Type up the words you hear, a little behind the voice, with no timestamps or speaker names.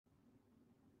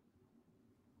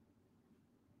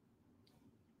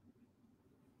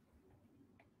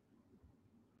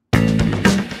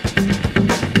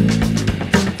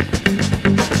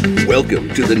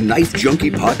Welcome to the Knife Junkie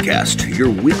Podcast, your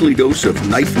weekly dose of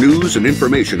knife news and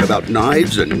information about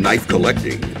knives and knife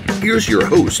collecting. Here's your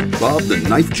host, Bob the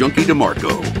Knife Junkie DeMarco.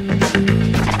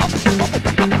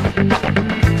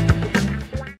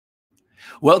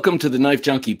 Welcome to the Knife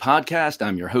Junkie Podcast.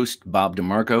 I'm your host, Bob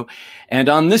DeMarco. And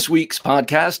on this week's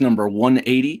podcast, number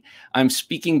 180, I'm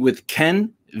speaking with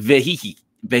Ken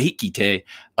Vehikite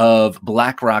of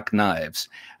Black Roc Knives.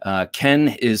 Ken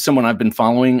is someone I've been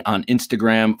following on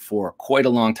Instagram for quite a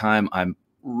long time. I'm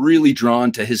really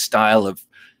drawn to his style of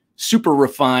super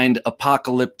refined,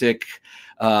 apocalyptic,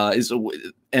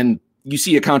 and you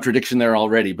see a contradiction there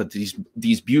already, but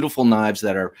these beautiful knives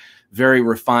that are very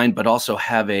refined, but also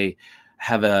have an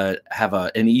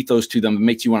ethos to them that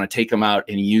makes you want to take them out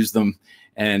and use them.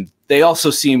 And they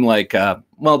also seem like,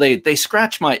 they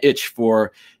scratch my itch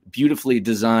for beautifully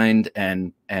designed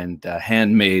and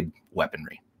handmade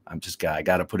weaponry. I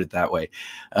got to put it that way.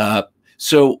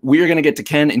 So we're going to get to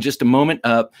Ken in just a moment.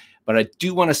 But I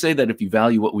do want to say that if you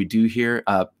value what we do here,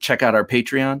 check out our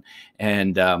Patreon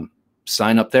and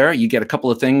sign up there. You get a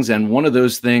couple of things. And one of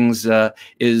those things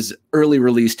is early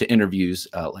release to interviews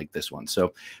like this one.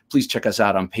 So please check us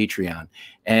out on Patreon.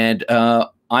 And I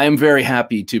am very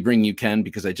happy to bring you Ken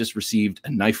because I just received a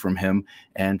knife from him.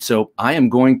 And so I am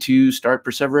going to start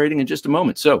perseverating in just a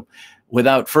moment. So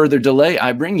without further delay,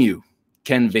 I bring you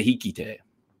Ken Vehikite.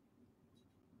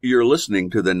 You're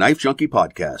listening to the Knife Junkie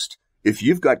Podcast. If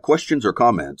you've got questions or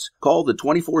comments, call the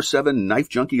 24/7 Knife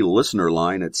Junkie listener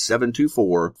line at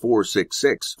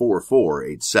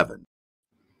 724-466-4487.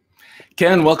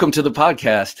 Ken, welcome to the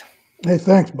podcast. Hey,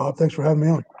 thanks, Bob. Thanks for having me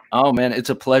on. Oh, man, it's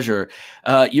a pleasure.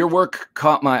 Your work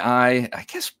caught my eye, I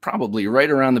guess, probably right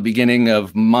around the beginning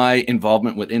of my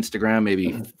involvement with Instagram,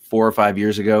 maybe 4 or 5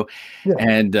 years ago. Yeah.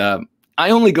 And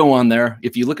I only go on there.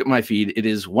 If you look at my feed, it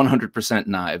is 100%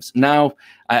 knives. Now,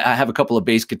 I have a couple of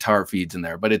bass guitar feeds in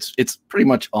there, but it's pretty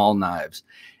much all knives.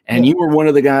 And you were one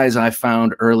of the guys I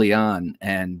found early on,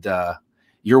 and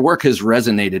your work has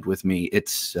resonated with me.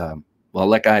 It's,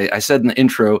 like I said in the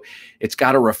intro, it's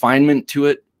got a refinement to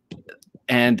it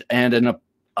and a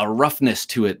roughness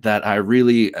to it that I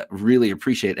really, really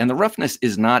appreciate. And the roughness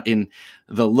is not in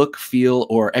the look, feel,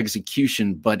 or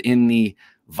execution, but in the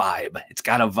vibe. It's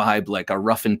got a vibe, like a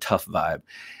rough and tough vibe.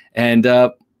 And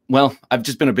I've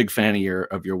just been a big fan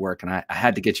of your work, and I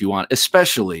had to get you on,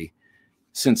 especially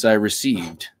since I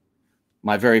received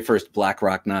my very first Black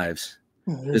Roc Knives.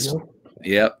 This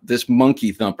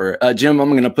monkey thumper. Jim,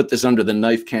 I'm going to put this under the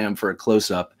knife cam for a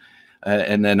close-up,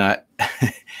 and then I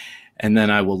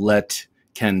will let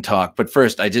Ken talk. But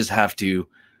first, I just have to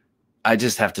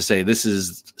say this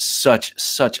is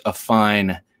such a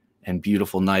fine and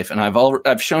beautiful knife, and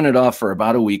I've shown it off for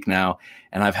about a week now,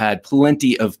 and I've had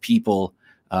plenty of people,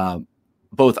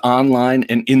 both online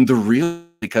and in the real,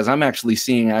 because I'm actually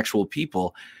seeing actual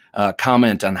people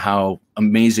comment on how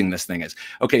amazing this thing is.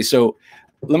 Okay, so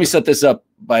let me set this up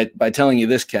by telling you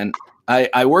this, Ken.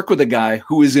 I work with a guy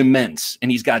who is immense,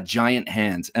 and he's got giant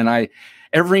hands, and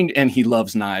he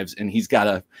loves knives, and he's got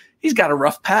a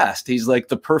rough past. He's like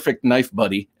the perfect knife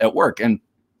buddy at work, and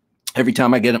every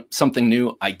time I get something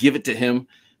new, I give it to him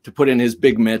to put in his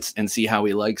big mitts and see how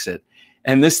he likes it.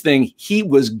 And this thing, he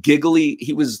was giggly.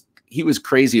 He was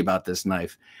crazy about this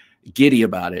knife, giddy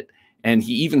about it. And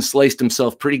he even sliced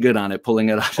himself pretty good on it, pulling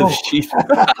it out of the sheath.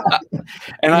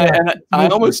 And I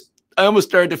almost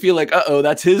started to feel like, uh-oh,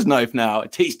 that's his knife now. I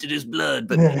tasted his blood.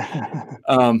 But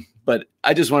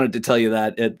I just wanted to tell you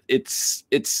that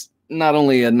it's not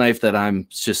only a knife that I'm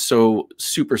just so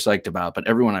super psyched about, but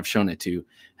everyone I've shown it to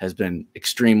has been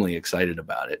extremely excited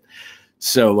about it.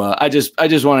 So I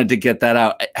just wanted to get that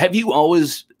out. Have you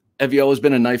always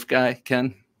been a knife guy,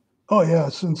 Ken? Oh yeah,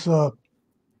 since I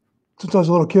was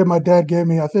a little kid, my dad gave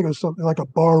me, I think it was something like a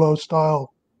Barlow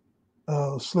style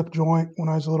slip joint when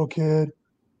I was a little kid,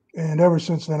 and ever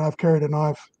since then I've carried a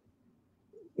knife.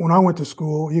 When I went to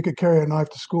school, you could carry a knife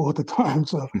to school at the time,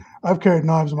 so I've carried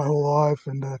knives my whole life,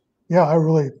 and I've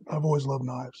always loved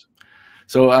knives.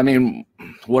 So, I mean,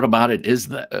 what about it is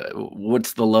that,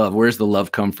 what's the love? Where's the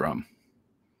love come from?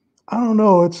 I don't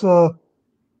know. It's,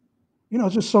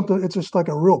 it's just something, it's just like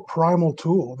a real primal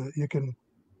tool that you can,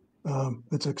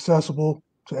 it's accessible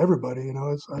to everybody.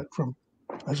 It's from,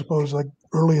 I suppose, like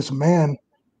earliest man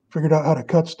figured out how to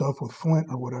cut stuff with flint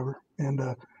or whatever. And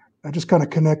I just kind of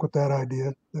connect with that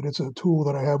idea that it's a tool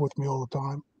that I have with me all the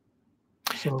time.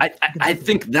 So I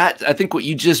think what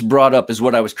you just brought up is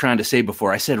what I was trying to say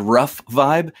before. I said rough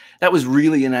vibe. That was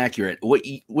really inaccurate. What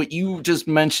you just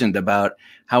mentioned about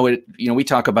how it, we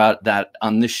talk about that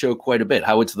on this show quite a bit,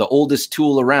 how it's the oldest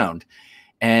tool around.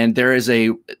 And there is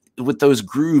with those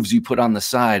grooves you put on the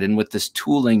side and with this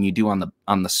tooling you do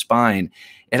on the spine,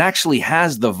 it actually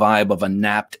has the vibe of a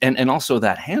napped, and also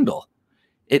that handle.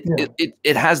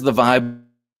 It has the vibe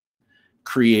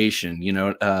creation, you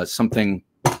know, something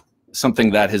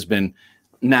that has been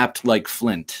napped like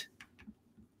flint.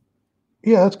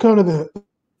 Yeah, that's kind of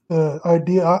the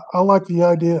idea. I like the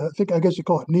idea. I guess you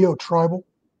call it neo-tribal,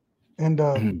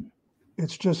 and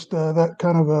it's just that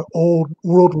kind of a old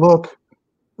world look.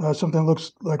 Something that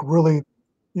looks like really,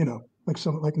 you know, like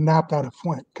something like napped out of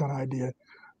flint kind of idea.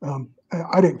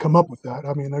 I didn't come up with that.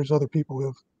 I mean, there's other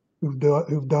people who've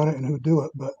done it and who do it,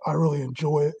 but I really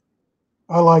enjoy it.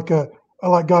 I like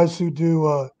guys who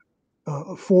do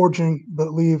forging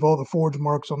but leave all the forge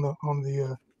marks on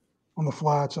the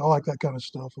flats. I like that kind of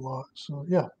stuff a lot. So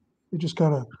yeah, it just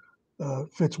kind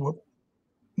of fits what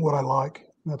I like.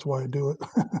 That's why I do it.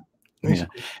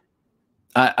 Basically.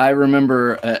 Yeah. I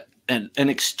remember an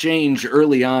exchange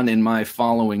early on in my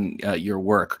following your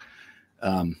work.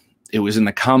 It was in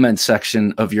the comments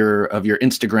section of your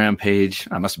Instagram page.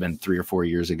 I must have been 3 or 4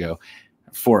 years ago,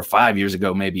 4 or 5 years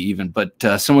ago, maybe even. But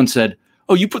someone said,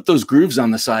 "Oh, you put those grooves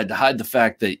on the side to hide the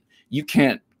fact that you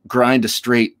can't grind a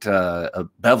straight a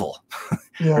bevel,"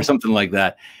 or something like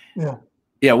that.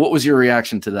 Yeah. What was your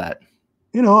reaction to that?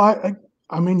 You know,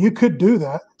 I mean, you could do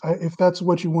that if that's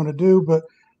what you want to do, but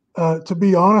to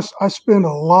be honest, I spend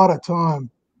a lot of time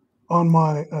on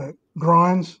my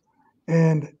grinds,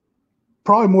 and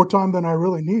probably more time than I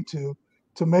really need to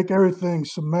make everything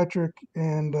symmetric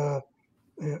and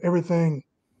everything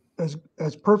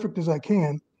as perfect as I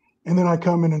can. And then I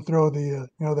come in and throw the you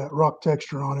know, that rock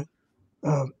texture on it,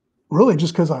 really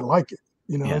just because I like it.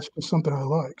 You know, it's just something I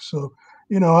like. So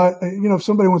you know, if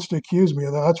somebody wants to accuse me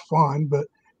of that, that's fine. But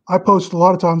I post a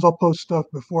lot of times. I'll post stuff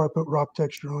before I put rock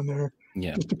texture on there,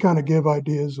 just to kind of give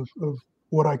ideas of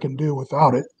what I can do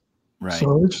without it. Right.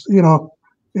 So it's, you know,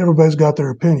 everybody's got their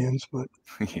opinions, but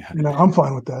you know, I'm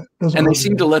fine with that. And they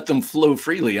seem to let them flow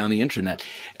freely on the internet.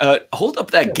 Hold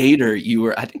up that gator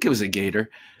I think it was a gator.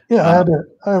 Yeah,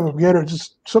 I have a gator,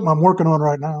 just something I'm working on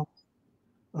right now.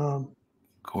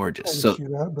 Gorgeous. So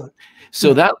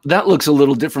that looks a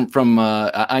little different from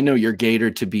I know your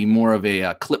gator to be more of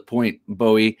a clip point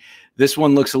Bowie. This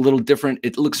one looks a little different.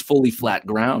 It looks fully flat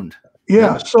ground.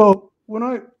 Yeah. So when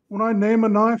I name a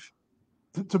knife,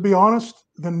 to be honest,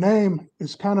 the name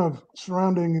is kind of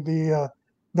surrounding the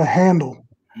handle,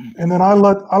 and then I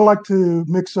like to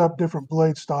mix up different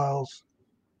blade styles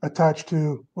attached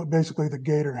to basically the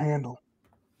gator handle.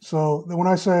 So when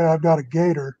I say I've got a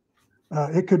gator,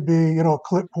 it could be, you know, a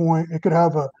clip point. It could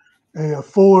have a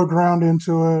fuller ground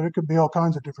into it. It could be all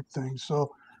kinds of different things. So,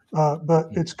 but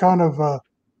it's kind of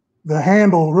the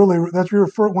handle really. That's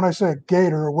when I say a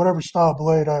gator or whatever style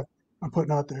blade I'm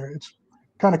putting out there. It's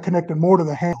kind of connected more to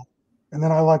the handle, and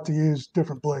then I like to use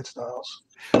different blade styles.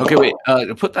 Okay, wait.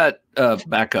 Put that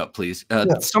back up, please.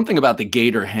 Something about the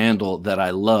gator handle that I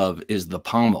love is the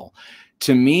pommel.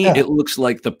 To me, it looks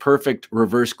like the perfect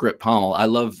reverse grip pommel. I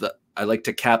like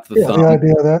to cap the thumb. The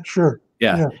idea of that, sure.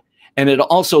 Yeah. And it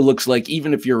also looks like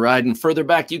even if you're riding further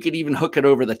back, you could even hook it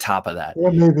over the top of that. Yeah,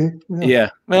 maybe. Yeah.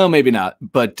 Well, maybe not.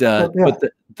 But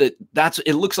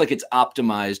it looks like it's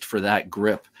optimized for that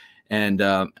grip. And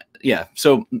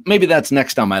so maybe that's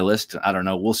next on my list. I don't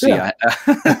know. We'll see. I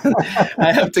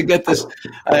have to get this.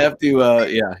 I have to.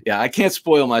 I can't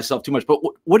spoil myself too much. But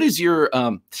what is your?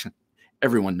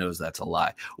 Everyone knows that's a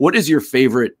lie. What is your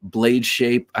favorite blade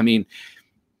shape? I mean,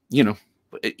 you know,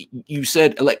 you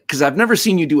said, like, because I've never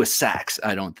seen you do a sax.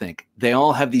 I don't think they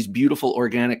all have these beautiful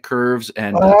organic curves.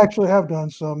 And I actually have done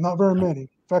some, not very many. In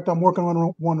fact, I'm working on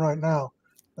one right now,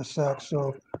 a sax.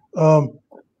 So.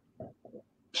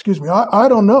 Excuse me. I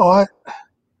don't know.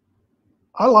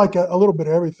 I like a little bit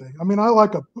of everything. I mean, I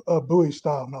like a Bowie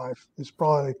style knife. It's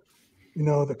probably, you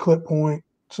know, the clip point,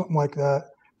 something like that,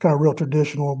 kind of real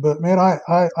traditional. But man,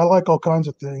 I like all kinds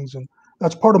of things, and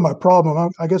that's part of my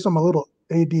problem. I guess I'm a little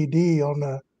ADD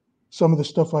on some of the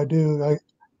stuff I do.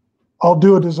 I'll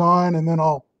do a design and then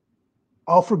I'll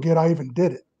forget I even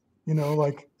did it. You know,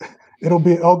 like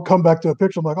I'll come back to a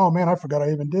picture. I'm like, oh man, I forgot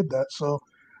I even did that. So.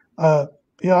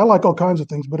 Yeah, I like all kinds of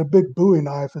things, but a big Bowie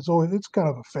knife it's kind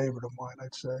of a favorite of mine,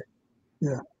 I'd say.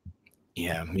 Yeah.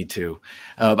 Yeah, me too.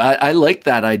 I like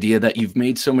that idea that you've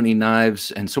made so many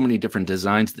knives and so many different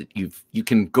designs that you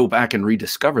can go back and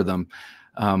rediscover them.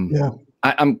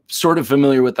 I'm sort of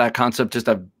familiar with that concept. Just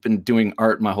I've been doing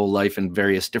art my whole life in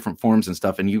various different forms and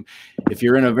stuff. And if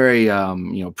you're in a very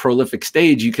prolific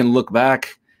stage, you can look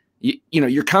back. You know,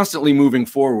 you're constantly moving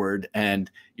forward, and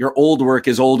your old work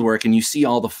is old work, and you see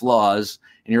all the flaws,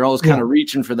 and and you're always kind of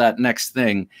reaching for that next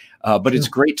thing. But it's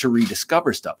great to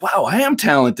rediscover stuff. Wow, I am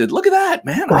talented. Look at that,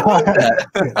 man. I love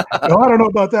that. No, I don't know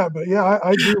about that, but yeah,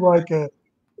 I do like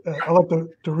I like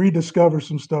to rediscover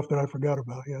some stuff that I forgot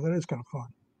about. Yeah, that is kind of fun.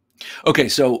 Okay,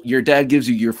 so your dad gives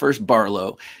you your first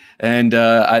Barlow, and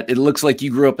it looks like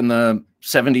you grew up in the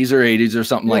 70s or 80s or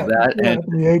something like that. Yeah, and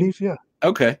in the 80s, yeah.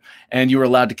 Okay, and you were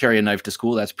allowed to carry a knife to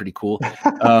school. That's pretty cool. So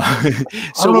I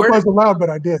don't know if I was allowed,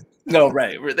 but I did. No,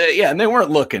 right? Yeah, and they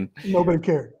weren't looking. Nobody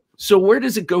cared. So where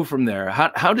does it go from there?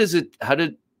 How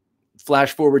did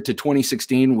flash forward to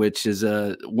 2016, which is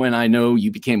when I know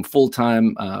you became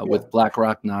full-time with Black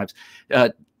Roc Knives.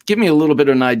 Give me a little bit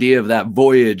of an idea of that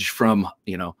voyage from,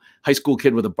 high school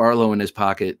kid with a Barlow in his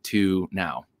pocket to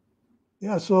now.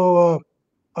 Yeah, so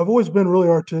I've always been really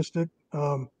artistic,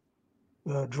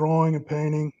 drawing and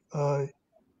painting.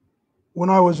 When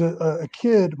I was a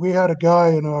kid, we had a guy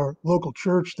in our local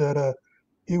church that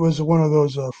he was one of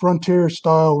those frontier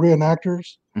style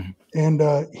reenactors, and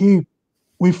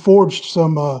we forged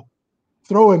some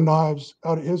throwing knives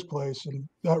out at his place, and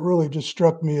that really just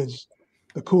struck me as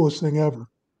the coolest thing ever.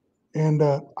 And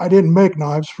I didn't make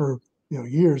knives for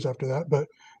years after that, but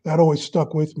that always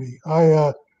stuck with me.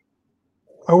 I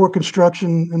worked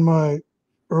construction in my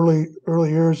early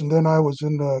years, and then I was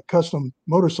in custom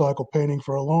motorcycle painting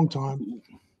for a long time,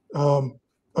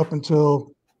 up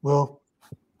until, well,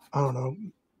 I don't know,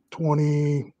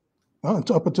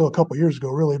 up until a couple of years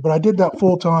ago, really. But I did that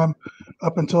full time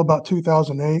up until about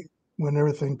 2008, when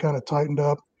everything kind of tightened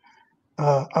up.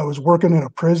 I was working in a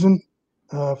prison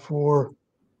from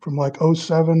like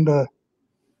 2007 to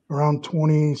around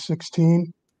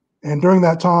 2016. And during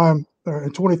that time,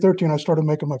 in 2013, I started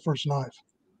making my first knife.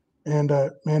 And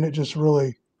man, it just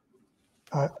really,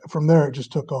 from there, it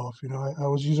just took off. I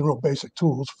was using real basic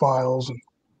tools, files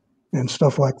and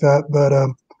stuff like that. But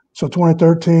so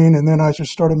 2013, and then I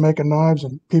just started making knives,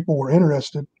 and people were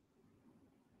interested.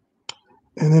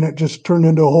 And then it just turned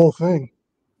into a whole thing.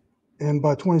 And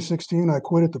by 2016, I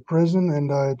quit at the prison,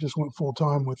 and I just went full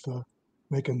time with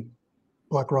making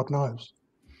Black Roc Knives.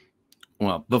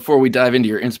 Well, before we dive into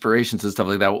your inspirations and stuff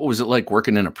like that, what was it like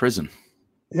working in a prison?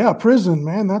 Yeah, prison,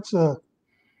 man, it's an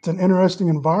interesting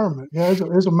environment. Yeah,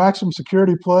 it's a maximum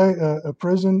security a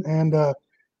prison, and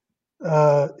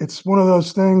it's one of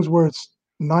those things where it's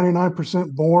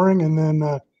 99% boring, and then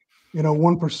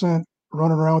 1%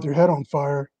 running around with your head on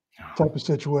fire type of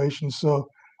situation. So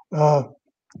my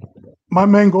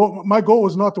goal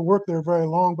was not to work there very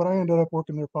long, but I ended up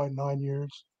working there probably 9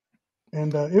 years.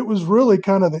 And it was really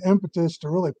kind of the impetus to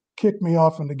really kick me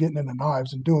off into getting into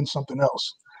knives and doing something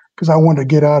else, because I wanted to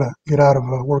get out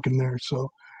of working there. So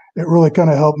it really kind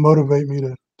of helped motivate me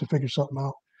to figure something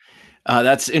out.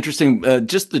 That's interesting.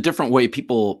 Just the different way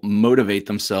people motivate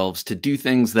themselves to do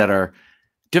things that are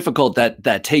difficult,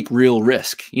 that take real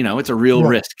risk. It's a real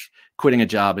risk quitting a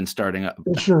job and starting up.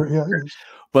 Sure, yeah.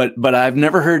 But I've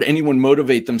never heard anyone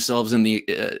motivate themselves in the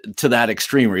to that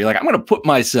extreme where you're like, I'm going to put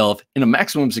myself in a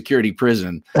maximum security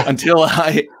prison until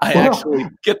I actually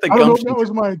get the gumption. That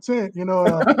was my intent. When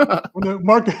the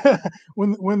market,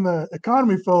 when the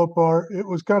economy fell apart, it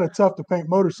was kind of tough to paint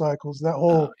motorcycles. That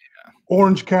whole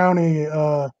Orange County,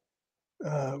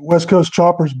 West Coast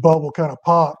choppers bubble kind of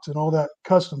popped, and all that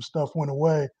custom stuff went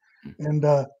away. And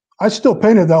I still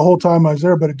painted that whole time I was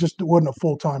there, but it wasn't a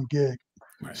full-time gig.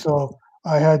 Right. So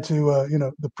I had to,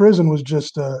 the prison was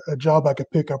just a job I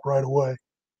could pick up right away.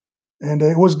 And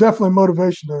it was definitely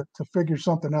motivation to figure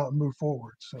something out and move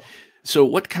forward. So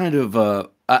what kind of,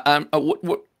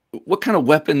 what kind of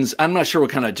weapons, I'm not sure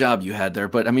what kind of job you had there,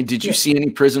 but I mean, did you see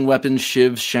any prison weapons,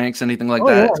 shivs, shanks, anything like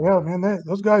that? Yeah, man,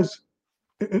 those guys,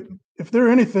 if they're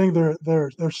anything,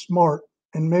 they're smart,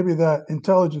 and maybe that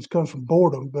intelligence comes from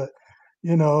boredom, but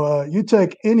you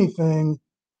take anything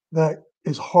that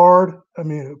is hard. I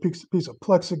mean, a piece of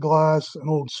plexiglass, an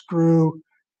old screw,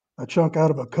 a chunk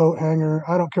out of a coat hanger.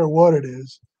 I don't care what it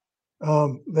is.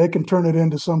 They can turn it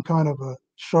into some kind of a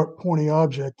sharp, pointy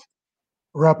object,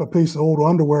 wrap a piece of old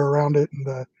underwear around it,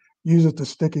 and use it to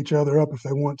stick each other up if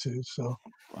they want to. So,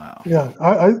 wow.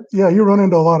 Yeah, you run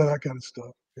into a lot of that kind of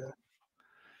stuff. Yeah.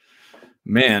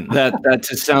 Man, that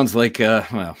just sounds like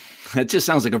it just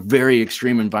sounds like a very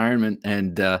extreme environment,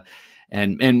 and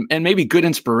maybe good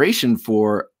inspiration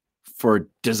for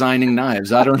designing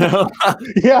knives. I don't know.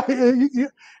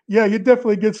 You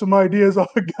definitely get some ideas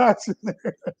off the guys in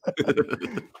there.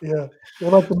 Yeah, they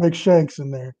like to make shanks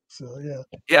in there. So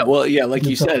yeah. Well, yeah, like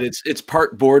you said, it's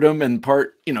part boredom and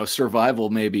part survival,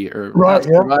 maybe, or not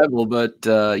survival, but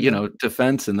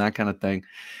defense and that kind of thing.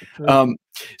 Sure.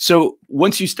 So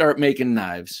once you start making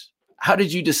knives, how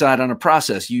did you decide on a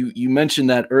process? You mentioned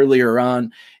that earlier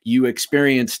on you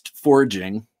experienced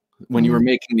forging when you were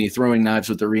making the throwing knives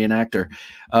with the reenactor.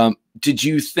 Did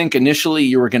you think initially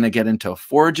you were going to get into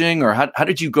forging, or how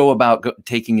did you go about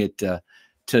taking it to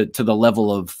the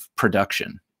level of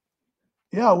production?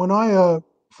 Yeah, when I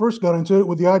first got into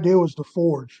it, the idea was to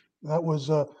forge. That was,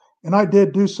 and I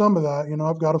did do some of that.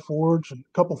 I've got a forge and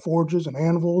a couple forges and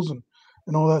anvils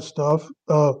and all that stuff.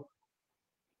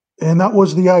 And that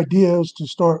was the idea, is to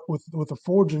start with the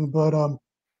forging. But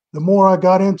the more I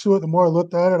got into it, the more I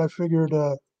looked at it, I figured,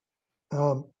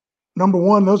 number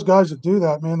one, those guys that do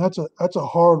that, man, that's a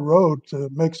hard road to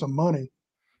make some money.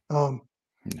 Yeah.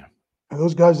 And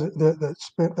those guys that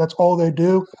spend, that's all they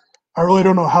do. I really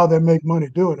don't know how they make money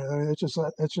doing it. I mean,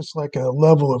 it's just like a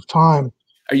level of time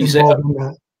Are you involved saying? in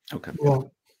that. Okay. Yeah.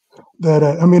 That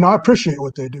I mean, I appreciate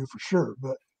what they do for sure,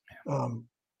 but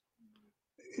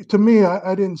to me,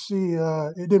 I didn't see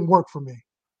it didn't work for me.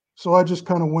 So I just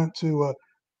kind of went to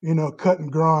cut and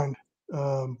grind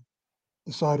the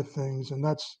side of things, and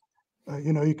that's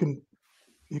you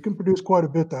can produce quite a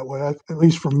bit that way, at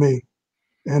least for me.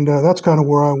 And that's kind of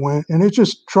where I went. And it's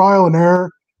just trial and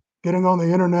error, getting on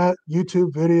the internet,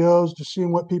 YouTube videos, just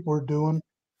seeing what people are doing,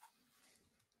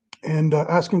 and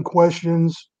asking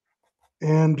questions,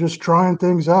 and just trying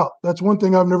things out. That's one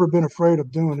thing I've never been afraid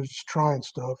of doing, is just trying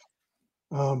stuff.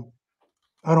 I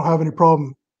don't have any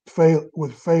problem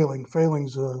with failing.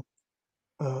 Failing's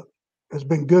has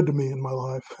been good to me in my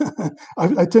life.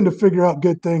 I tend to figure out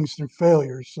good things through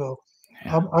failures, so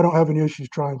Yeah. I don't have any issues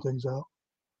trying things out.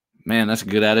 Man, that's a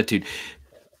good attitude.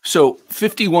 So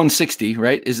 5160,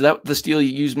 right? Is that the steel you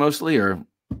use mostly, or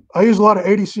I use a lot of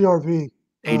 80 CRV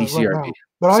 80 right CRV? now,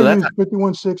 but So I that's use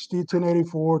 5160,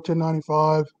 1084,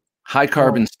 1095. high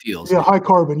carbon steels. Yeah, high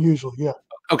carbon usually. Yeah.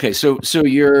 Okay, so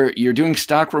you're doing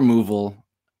stock removal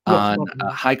Yes. on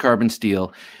high carbon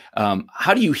steel.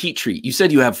 How do you heat treat? You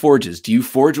said you have forges. Do you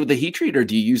forge with a heat treat, or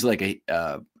do you use like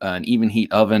an even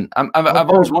heat oven? I've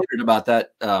always wondered about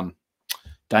that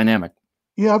dynamic.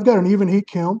 Yeah, I've got an even heat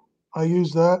kiln. I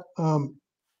use that.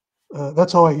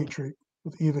 That's how I heat treat,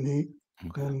 with even heat.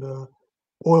 Okay. And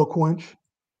oil quench.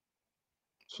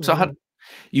 So how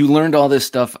you learned all this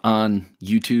stuff on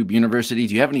YouTube University?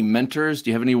 Do you have any mentors? Do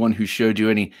you have anyone who showed you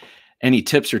any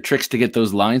tips or tricks to get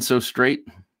those lines so straight?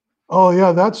 Oh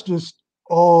yeah, that's just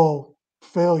all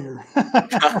failure.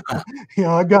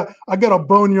 I got a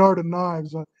boneyard of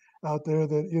knives out there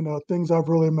that things I've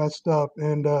really messed up,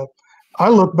 and I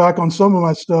look back on some of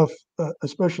my stuff,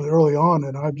 especially early on,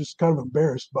 and I'm just kind of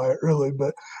embarrassed by it, really.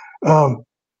 But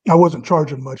I wasn't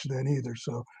charging much then either,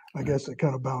 so I guess it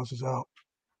kind of balances out.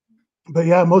 But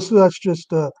yeah, most of that's just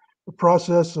the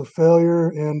process of failure,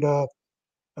 and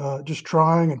just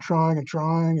trying and trying and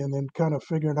trying, and then kind of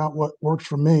figuring out what works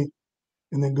for me,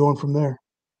 and then going from there.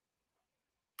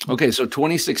 Okay, so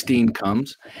 2016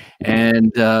 comes,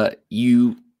 and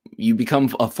you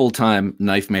become a full-time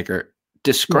knife maker.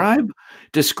 Describe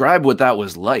what that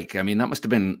was like. I mean, that must have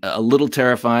been a little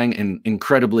terrifying and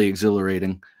incredibly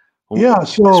exhilarating. Yeah,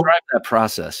 so describe that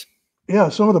process. Yeah,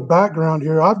 some of the background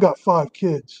here. I've got 5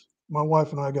 kids. My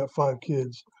wife and I got 5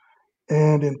 kids,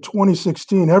 and in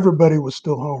 2016, everybody was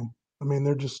still home. I mean,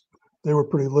 they were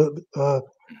pretty lit.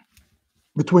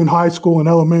 Between high school and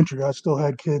elementary, I still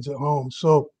had kids at home.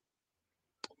 So,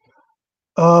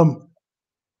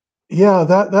 yeah,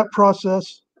 that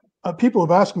process. People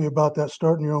have asked me about that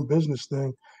starting your own business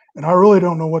thing, and I really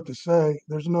don't know what to say.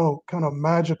 There's no kind of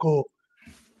magical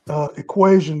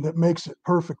equation that makes it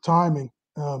perfect timing.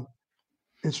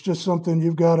 It's just something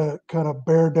you've got to kind of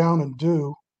bear down and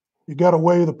do. You got to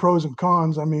weigh the pros and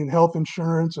cons. I mean, health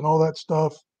insurance and all that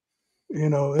stuff,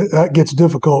 that gets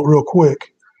difficult real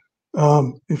quick.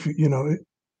 If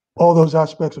all those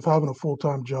aspects of having a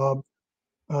full-time job,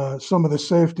 some of the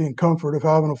safety and comfort of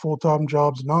having a full-time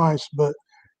job's nice, but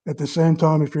at the same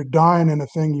time, if you're dying in a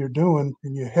thing you're doing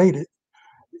and you hate it,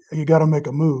 you got to make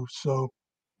a move. So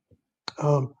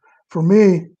for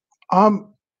me,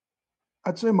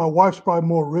 I'd say my wife's probably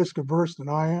more risk averse than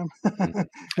I am.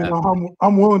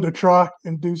 I'm willing to try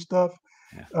and do stuff,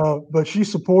 but she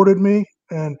supported me,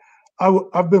 and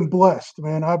I've been blessed,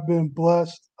 man. I've been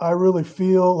blessed. I really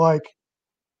feel like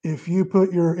if you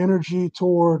put your energy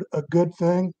toward a good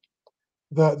thing,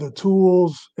 that the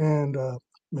tools and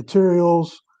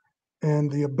materials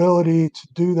and the ability to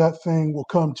do that thing will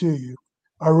come to you.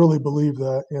 I really believe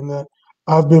that, and that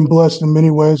I've been blessed in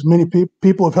many ways. Many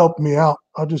people have helped me out.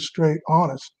 I'll just straight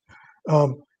honest.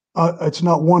 It's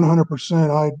not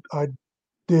 100%. I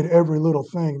did every little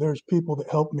thing. There's people that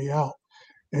helped me out,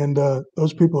 and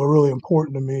those people are really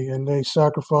important to me. And they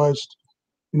sacrificed,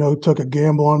 took a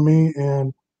gamble on me,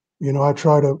 and I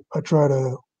try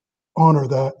to honor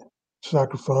that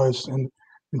sacrifice and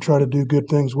try to do good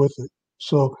things with it.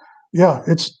 So yeah,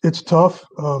 it's tough,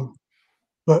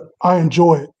 but I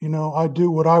enjoy it. I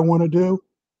do what I want to do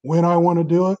when I want to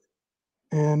do it,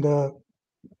 and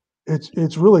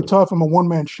it's really tough. I'm a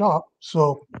one-man shop,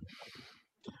 so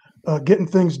getting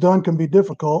things done can be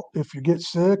difficult. If you get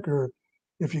sick or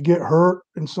if you get hurt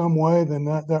in some way, then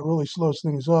that really slows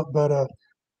things up. But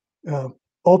uh,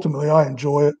 ultimately, I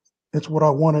enjoy it. It's what I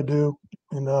want to do,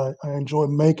 and I enjoy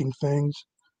making things.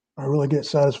 I really get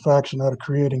satisfaction out of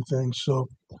creating things. So,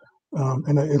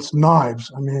 and it's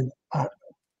knives. I mean,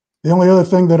 the only other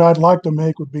thing that I'd like to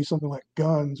make would be something like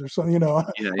guns or something. Yeah,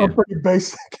 I'm pretty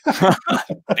basic.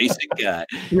 Basic guy.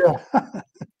 Yeah.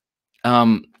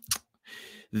 I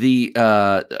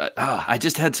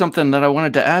just had something that I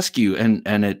wanted to ask you, and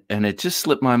it just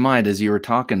slipped my mind as you were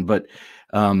talking. But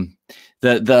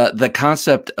the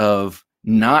concept of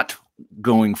not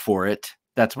going for it,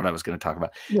 that's what I was going to talk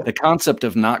about. Yeah. The concept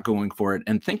of not going for it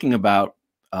and thinking about,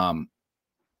 okay,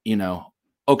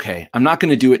 I'm not going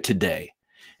to do it today.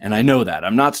 And I know that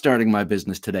I'm not starting my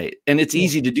business today. And it's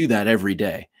easy to do that every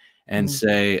day and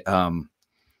say,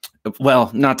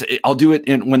 well, I'll do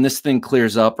it when this thing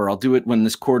clears up, or I'll do it when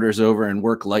this quarter's over and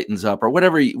work lightens up, or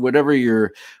whatever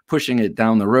you're pushing it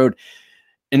down the road.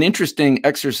 An interesting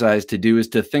exercise to do is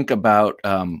to think about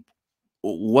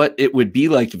what it would be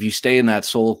like if you stay in that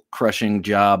soul crushing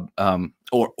job,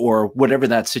 or whatever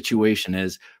that situation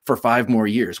is, for 5 more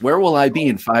years. Where will I be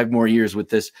in 5 more years with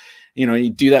this? You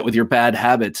do that with your bad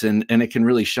habits, and it can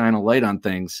really shine a light on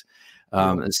things.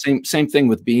 Same thing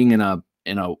with being in a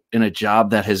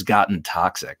job that has gotten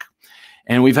toxic.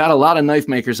 And we've had a lot of knife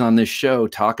makers on this show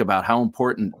talk about how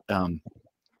important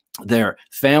their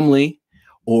family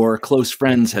or close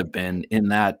friends have been in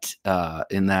that,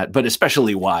 but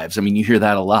especially wives. I mean, you hear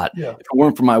that a lot. Yeah. If it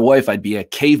weren't for my wife, I'd be a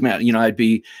caveman. I'd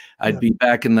be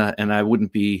back and I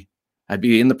wouldn't be, I'd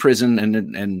be in the prison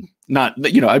and not,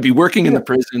 I'd be working in the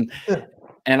prison,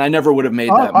 and I never would have made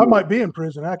that move. I might be in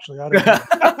prison, actually. I don't know.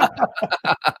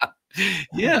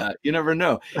 Yeah, you never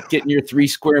know. Getting your 3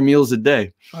 square meals a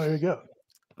day. Oh, there you go.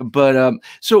 But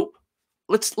so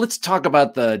let's talk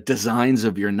about the designs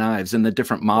of your knives and the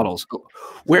different models.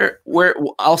 Where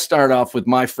I'll start off with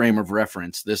my frame of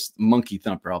reference, this Monkey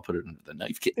Thumper. I'll put it into the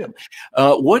knife kit. Yeah.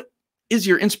 What is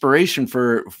your inspiration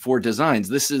for designs?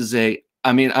 This is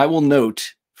I will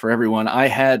note for everyone, I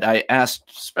asked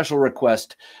special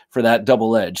request for that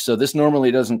double edge. So this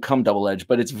normally doesn't come double edge,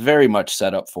 but it's very much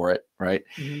set up for it, right?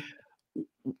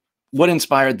 What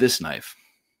inspired this knife?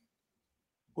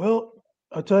 Well,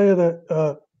 I'll tell you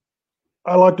that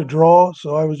I like to draw,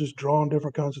 so I was just drawing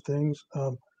different kinds of things.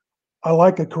 I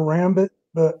like a karambit,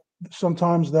 but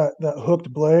sometimes that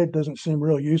hooked blade doesn't seem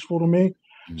real useful to me.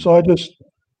 So I just,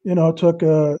 took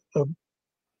a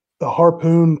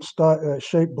harpoon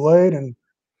shaped blade and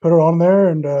put it on there,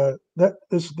 and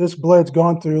this blade's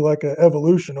gone through like an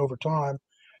evolution over time.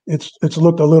 It's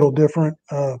looked a little different.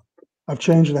 I've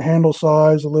changed the handle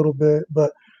size a little bit,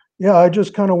 but yeah, I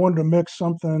just kind of wanted to mix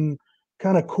something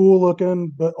kind of cool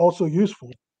looking, but also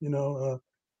useful.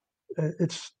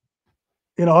 It's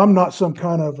I'm not some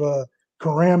kind of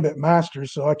karambit master,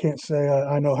 so I can't say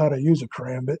I know how to use a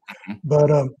karambit, but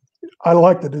I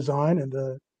like the design and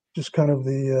just kind of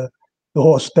the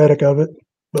whole aesthetic of it,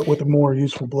 but with a more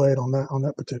useful blade on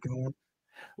that particular one.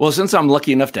 Well, since I'm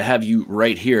lucky enough to have you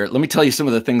right here, let me tell you some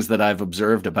of the things that I've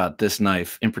observed about this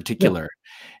knife in particular,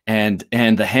 and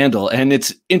the handle. And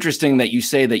it's interesting that you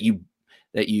say that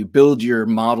you build your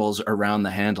models around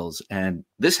the handles. And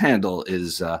this handle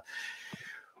is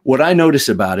what I notice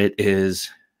about it is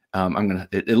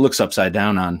it looks upside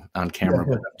down on camera,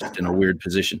 but I'm just in a weird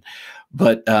position.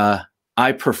 But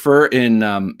I prefer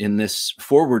in this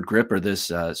forward grip, or this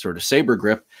sort of saber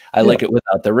grip, I like it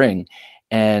without the ring.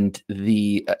 And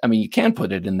you can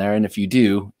put it in there, and if you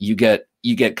do, you get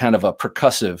kind of a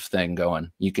percussive thing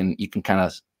going. You can kind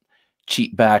of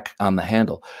cheat back on the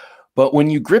handle. But when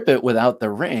you grip it without the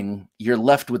ring, you're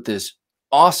left with this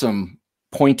awesome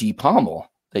pointy pommel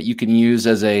that you can use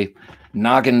as a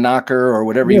noggin knocker or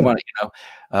whatever you want.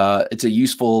 It's a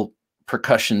useful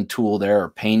percussion tool there, or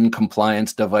pain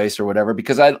compliance device or whatever,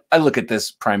 because I look at this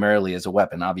primarily as a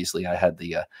weapon. Obviously, I had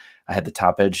the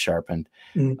top edge sharpened.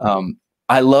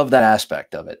 I love that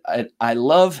aspect of it. I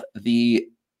love the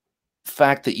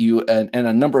fact that you, and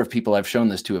a number of people I've shown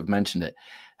this to have mentioned it,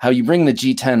 how you bring the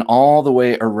G10 all the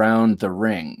way around the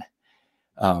ring,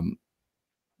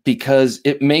 because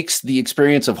it makes the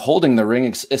experience of holding the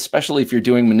ring, especially if you're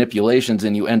doing manipulations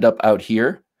and you end up out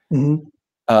here,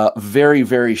 very,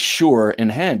 very sure in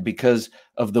hand because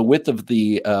of the width of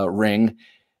the ring.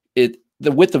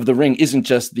 the width of the ring isn't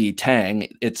just the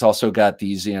tang. It's also got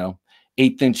these,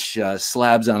 1/8"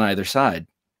 slabs on either side.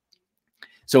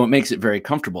 So it makes it very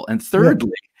comfortable. And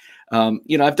thirdly,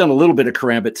 I've done a little bit of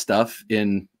karambit stuff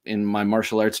in my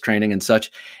martial arts training and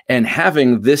such. And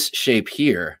having this shape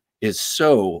here is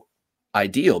so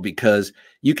ideal because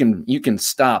you can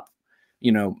stop,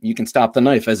 you can stop the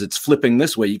knife as it's flipping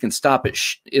this way. You can stop it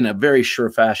in a very sure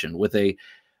fashion with a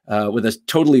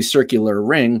totally circular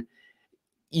ring.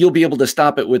 You'll be able to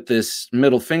stop it with this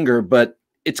middle finger, but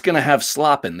it's going to have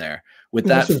slop in there. With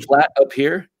that flat up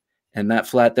here and that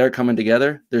flat there coming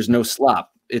together, there's no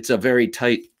slop. It's a very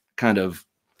tight kind of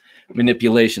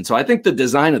manipulation. So I think the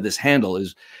design of this handle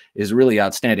is really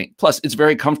outstanding. Plus, it's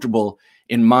very comfortable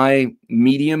in my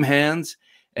medium hands.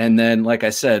 And then, like I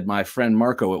said, my friend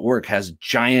Marco at work has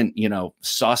giant,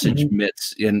 sausage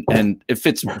mitts, and it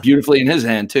fits beautifully in his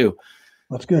hand too.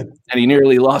 That's good. And he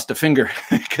nearly lost a finger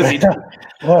because he.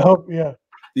 Well, I hope, yeah.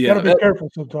 You gotta be careful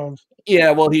sometimes.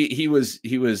 Yeah, well, he was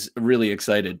really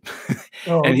excited,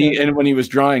 and when he was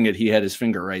drawing it, he had his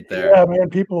finger right there. Yeah, man.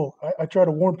 People, I try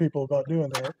to warn people about doing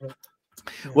that. But,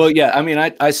 yeah. Well, yeah, I mean,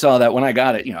 I saw that when I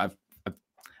got it.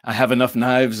 I have enough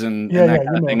knives and that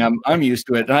kind of thing. I'm used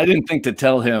to it, and I didn't think to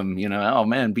tell him, oh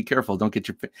man, be careful, don't get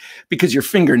because your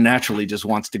finger naturally just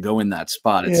wants to go in that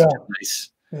spot. It's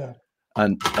nice. Yeah.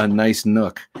 A nice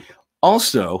nook.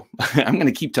 Also, I'm going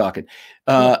to keep talking.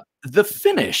 The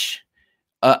finish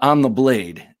on the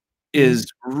blade is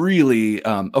really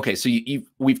okay. So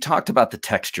we've talked about the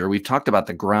texture, we've talked about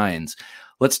the grinds.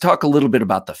 Let's talk a little bit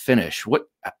about the finish.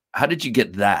 How did you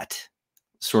get that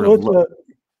sort of look?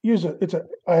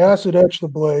 I acid etch the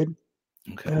blade.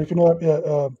 Okay. And if you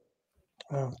know,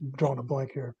 I'm drawing a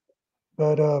blank here,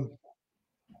 but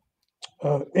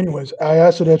anyways, I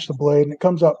acid etch the blade, and it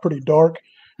comes out pretty dark.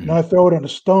 And I throw it in a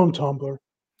stone tumbler,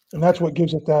 and that's what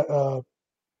gives it that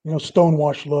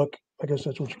stonewash look. I guess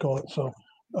that's what you call it. So,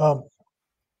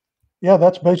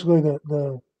 that's basically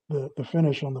the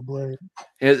finish on the blade.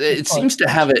 It seems to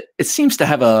have it. It seems to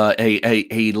have a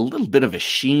little bit of a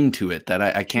sheen to it that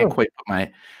I can't quite put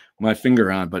my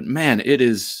finger on. But man,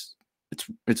 it's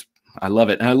I love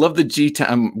it, and I love the G10.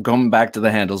 I'm going back to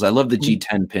the handles. I love the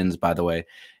G10 pins, by the way,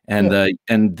 and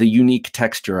the unique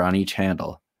texture on each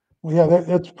handle. Well, yeah,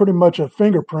 that's pretty much a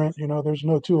fingerprint. There's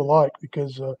no two alike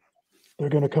because they're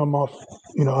going to come off.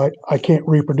 I can't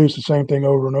reproduce the same thing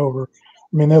over and over.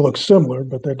 I mean, they look similar,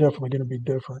 but they're definitely going to be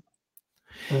different.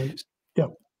 And, yeah.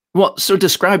 Well, so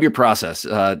describe your process.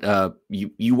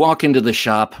 You walk into the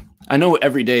shop. I know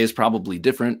every day is probably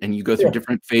different, and you go through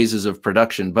different phases of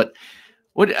production. But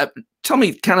tell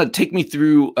me, kind of take me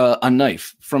through a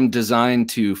knife from design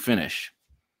to finish.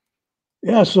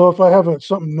 Yeah, so if I have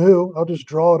something new, I'll just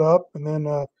draw it up, and then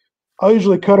I'll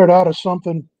usually cut it out of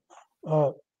something,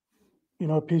 a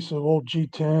piece of old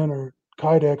G10 or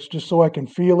Kydex, just so I can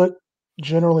feel it,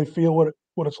 generally feel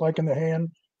what it's like in the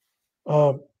hand.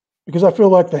 Because I feel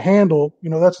like the handle,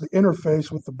 that's the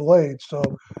interface with the blade. So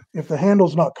if the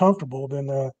handle's not comfortable, then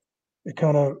it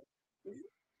kind of,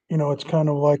 it's kind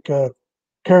of like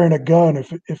carrying a gun.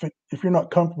 If you're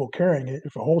not comfortable carrying it,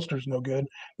 if a holster's no good,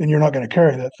 then you're not going to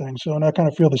carry that thing. So, and I kind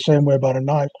of feel the same way about a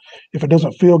knife. If it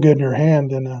doesn't feel good in your hand,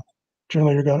 then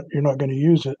generally you're not going to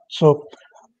use it. So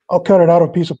I'll cut it out of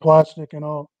a piece of plastic, and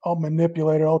I'll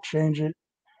manipulate it. I'll change it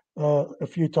a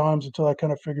few times until I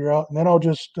kind of figure out, and then I'll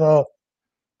just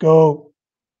go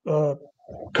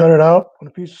cut it out on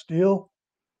a piece of steel,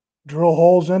 drill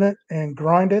holes in it, and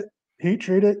grind it, heat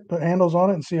treat it, put handles on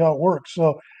it, and see how it works.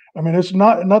 So, I mean, it's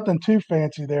nothing too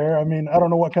fancy there. I mean, I don't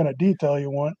know what kind of detail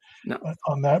you want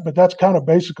on that, but that's kind of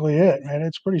basically it, man.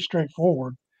 It's pretty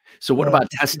straightforward. So what about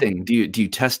testing? Do you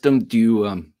test them? Do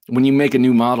you when you make a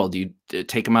new model, do you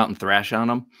take them out and thrash on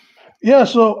them? Yeah,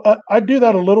 so I do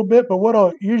that a little bit, but what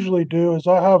I'll usually do is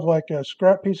I have like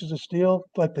scrap pieces of steel,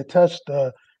 like to test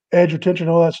edge retention,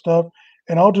 all that stuff,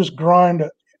 and I'll just grind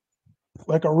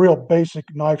like a real basic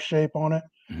knife shape on it,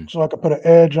 so I can put an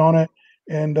edge on it.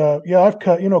 And I've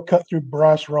cut through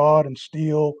brass rod and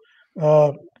steel,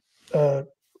 like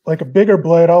a bigger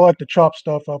blade. I like to chop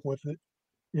stuff up with it,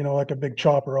 like a big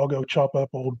chopper. I'll go chop up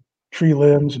old tree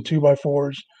limbs and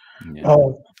 2x4s. Yeah.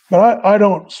 But I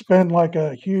don't spend like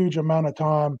a huge amount of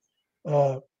time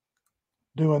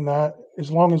doing that.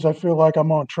 As long as I feel like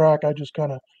I'm on track, I just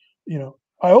kind of,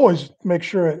 I always make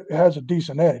sure it has a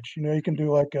decent edge. You can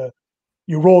do like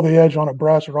you roll the edge on a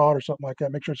brass rod or something like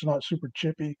that. Make sure it's not super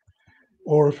chippy.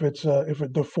 Or if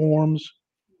it deforms,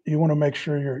 you want to make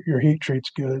sure your heat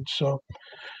treat's good. So,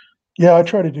 yeah, I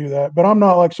try to do that. But I'm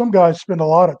not like some guys spend a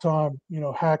lot of time,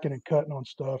 hacking and cutting on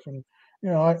stuff, and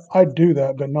I do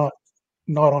that, but not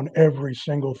not on every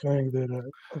single thing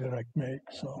that I make.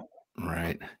 So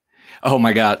right. Oh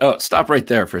my God. Oh, stop right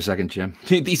there for a second, Jim.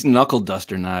 These knuckle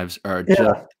duster knives are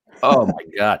just, oh my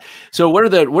God. So what are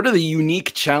the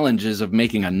unique challenges of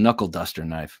making a knuckle duster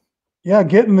knife? Yeah,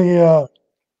 getting the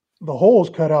holes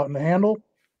cut out in the handle.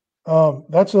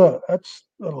 That's a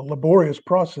laborious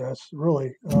process,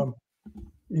 really.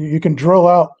 You can drill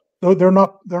out, though they're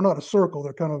not a circle,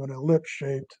 they're kind of an ellipse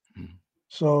shaped.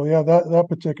 So yeah, that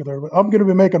particular, I'm going to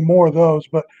be making more of those,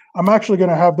 but I'm actually going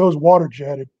to have those water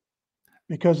jetted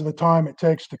because of the time it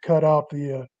takes to cut out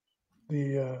the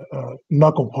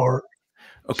knuckle part.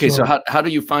 Okay, so how do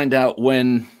you find out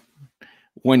when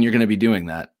you're going to be doing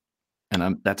that?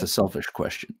 And that's a selfish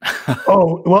question.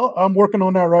 Oh, well, I'm working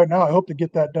on that right now. I hope to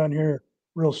get that done here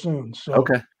real soon. So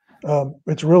okay.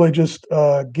 It's really just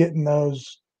getting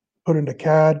those put into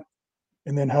CAD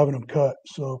and then having them cut.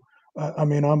 So I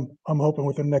mean, I'm hoping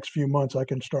within the next few months I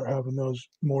can start having those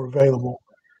more available.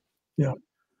 Yeah.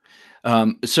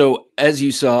 So as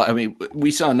you saw, I mean,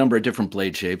 we saw a number of different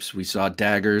blade shapes. We saw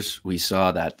daggers. We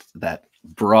saw that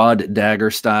broad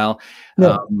dagger style,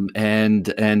 and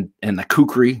the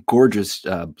kukri, gorgeous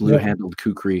blue handled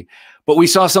kukri. But we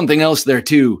saw something else there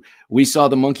too. We saw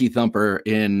the monkey thumper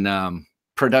in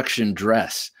production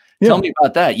dress. Tell me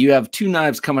about that. You have two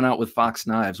knives coming out with Fox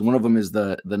Knives. One of them is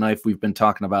the knife we've been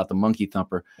talking about, the monkey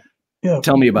thumper. Yeah.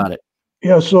 Tell me about it.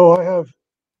 Yeah. So I have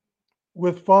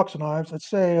with Fox Knives, let's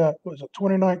say it was a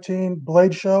 2019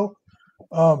 Blade Show.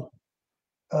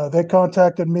 They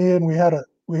contacted me and we had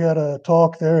a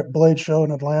talk there at Blade Show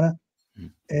in Atlanta,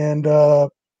 and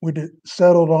we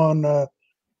settled on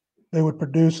they would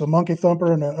produce a monkey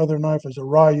thumper, and the other knife is a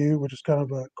Ryu, which is kind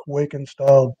of a Kuwakan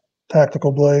style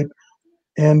tactical blade.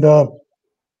 And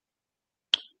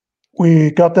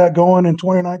we got that going in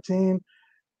 2019.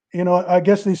 You know, I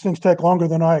guess these things take longer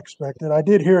than I expected. I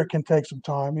did hear it can take some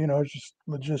time. You know, it's just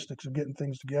logistics of getting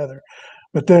things together.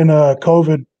 But then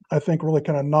COVID, I think, really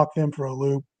kind of knocked them for a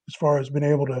loop as far as being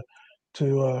able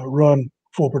to run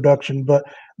full production. But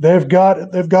they've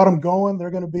got them going. They're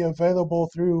going to be available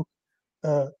through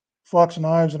Fox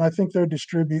Knives, and I think they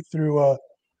distribute through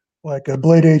like a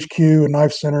Blade HQ, a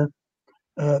Knife Center.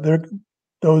 They're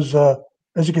those,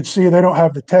 as you can see, they don't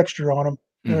have the texture on them.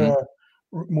 They're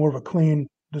more of a clean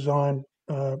design,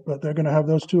 but they're going to have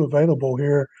those two available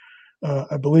here.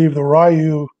 I believe the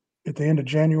Ryu at the end of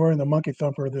January and the Monkey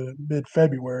Thumper the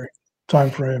mid-February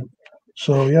timeframe.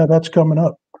 So yeah, that's coming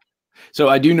up. So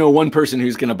I do know one person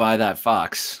who's going to buy that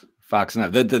Fox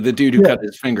knife. The dude who cut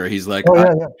his finger. He's like,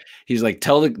 he's like,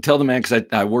 tell the man, because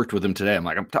I worked with him today. I'm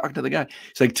like, I'm talking to the guy.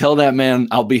 He's like, tell that man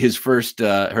I'll be his first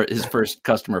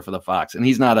customer for the Fox. And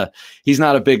he's not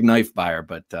a big knife buyer,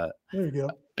 but there you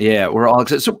go. Yeah, we're all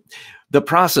excited. So the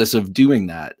process of doing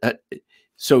that.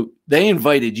 So they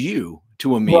invited you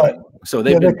to a meeting. Right. So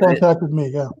they contacted me.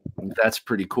 Yeah, that's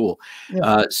pretty cool.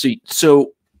 Yeah.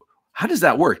 So how does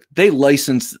that work? They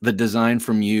license the design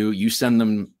from you. You send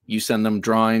them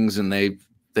drawings, and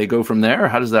they go from there.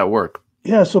 How does that work?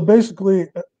 Yeah. So basically,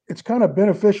 it's kind of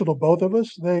beneficial to both of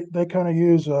us. They kind of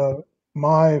use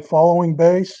my following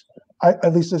base.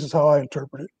 At least this is how I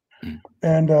interpret it.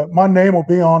 And my name will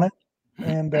be on it.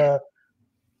 And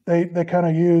they kind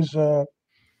of use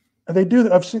they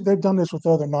do. I've seen they've done this with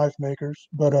other knife makers,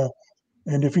 but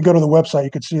and if you go to the website,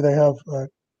 you can see they have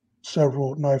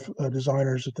several knife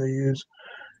designers that they use,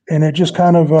 and it just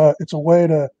kind of it's a way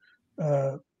to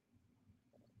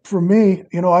for me,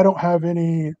 you know, I don't have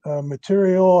any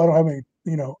material. I don't have any,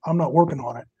 you know, I'm not working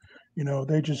on it. You know,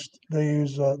 they use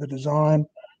the design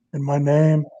and my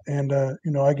name, and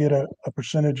you know, I get a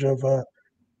percentage of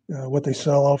what they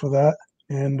sell off of that.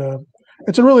 And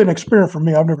it's really an experience for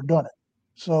me. I've never done it.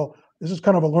 So this is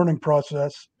kind of a learning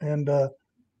process. And,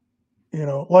 you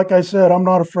know, like I said, I'm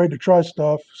not afraid to try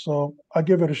stuff. So I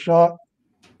give it a shot,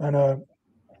 and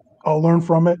I'll learn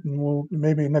from it, and we'll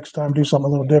maybe next time do something a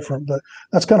little different. But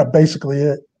that's kind of basically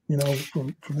it, you know,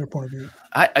 from their point of view.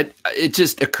 It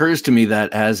just occurs to me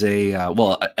that as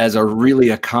a really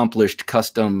accomplished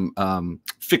custom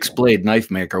fixed blade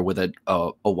knife maker with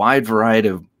a wide variety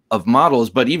of models,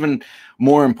 but even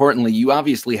more importantly, you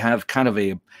obviously have kind of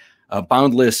a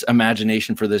boundless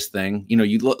imagination for this thing. You know,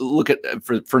 you look at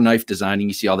for knife designing,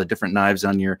 you see all the different knives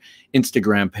on your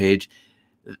Instagram page.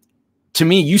 To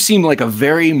me, you seem like a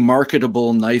very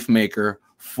marketable knife maker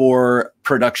for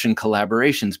production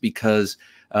collaborations, because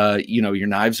you know, your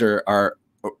knives are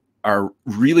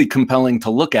really compelling to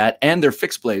look at, and they're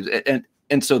fixed blades,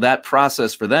 and so that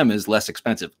process for them is less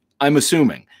expensive, I'm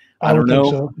assuming. I don't know,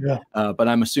 so. Yeah. But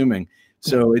I'm assuming.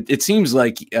 So it seems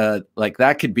like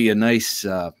that could be a nice,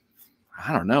 I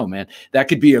don't know, man. That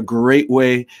could be a great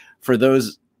way for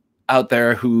those out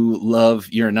there who love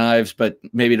your knives, but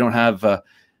maybe don't have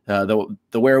the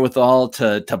wherewithal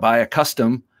to buy a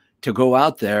custom, to go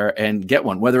out there and get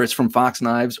one, whether it's from Fox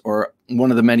Knives or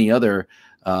one of the many other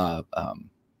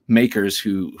makers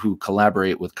who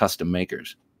collaborate with custom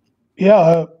makers?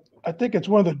 Yeah, I think it's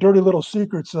one of the dirty little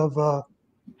secrets of the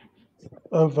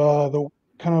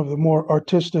kind of the more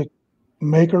artistic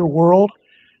maker world,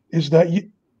 is that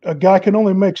a guy can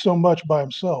only make so much by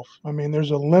himself. I mean,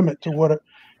 there's a limit to what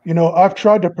I've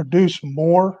tried to produce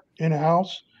more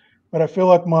in-house, but I feel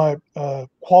like my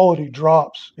quality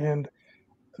drops, and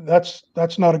that's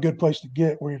not a good place to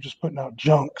get where you're just putting out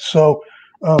junk. So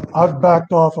I've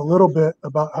backed off a little bit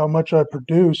about how much I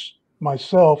produce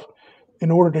myself in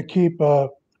order to keep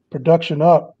production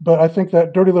up. But I think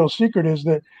that dirty little secret is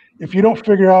that if you don't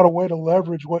figure out a way to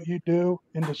leverage what you do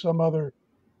into some other,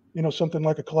 something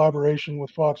like a collaboration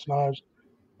with Fox Knives,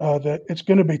 that it's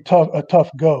going to be a tough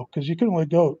go, because you can only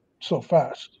go so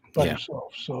fast by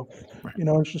yourself. So,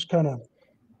 it's just kind of,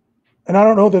 and I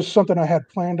don't know, there's something I had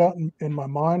planned out in my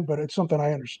mind, but it's something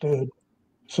I understood.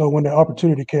 So when the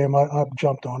opportunity came, I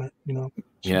jumped on it,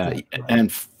 Yeah.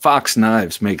 And Fox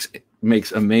Knives makes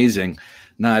amazing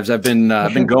knives. I've been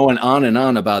going on and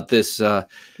on about this. Yeah,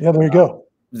 there you go.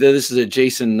 This is a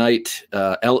Jason Knight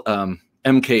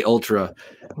MK Ultra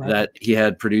that he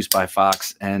had produced by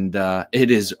Fox, and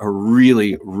it is a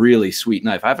really, really sweet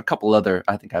knife. I have a couple other.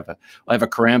 I have a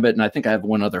Karambit, and I think I have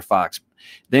one other Fox.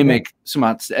 They make some,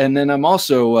 and then I'm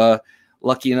also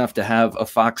lucky enough to have a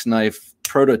Fox knife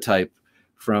prototype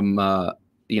from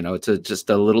it's just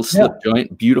a little slip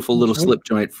joint, beautiful little slip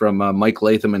joint from Mike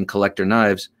Latham and Collector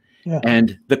Knives. Yeah.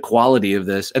 And the quality of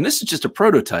this, and this is just a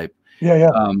prototype.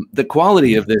 The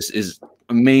quality of this is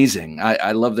amazing.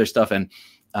 I love their stuff, and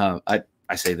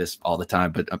I say this all the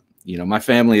time, but my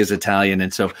family is Italian,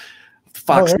 and so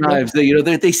Fox Knives,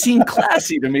 they seem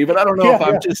classy to me, but I don't know if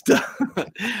I'm just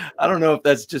I don't know if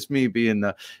that's just me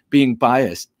being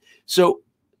biased. So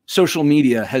social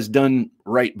media has done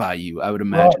right by you, I would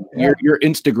imagine. Your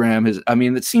Instagram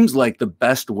it seems like the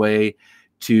best way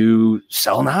to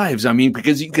sell knives.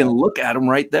 Because you can look at them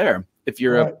right there if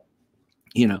you're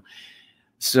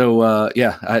So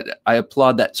I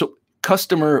applaud that. So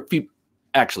customer feedback.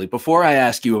 Actually, before I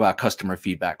ask you about customer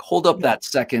feedback, hold up that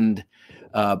second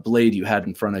blade you had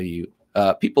in front of you.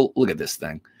 People, look at this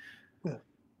thing.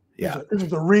 This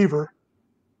is a Reaver.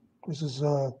 This is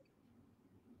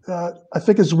I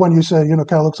think it's one you said, kind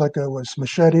of looks like a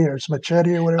machete or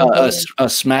whatever. A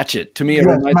smatchet. To me, it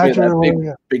reminds me of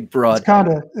that big broad.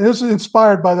 It's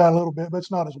inspired by that a little bit, but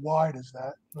it's not as wide as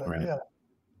that. But yeah.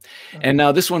 And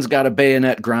now this one's got a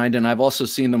bayonet grind, and I've also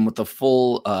seen them with a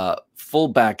full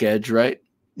back edge, right?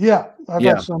 Yeah, I've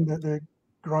had some that they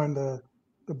grind the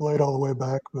blade all the way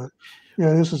back, but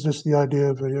this is just the idea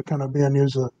of it kind of being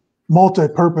used as a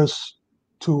multi-purpose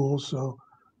tool. So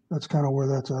that's kind of where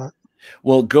that's at.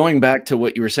 Well, going back to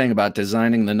what you were saying about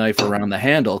designing the knife around the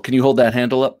handle, can you hold that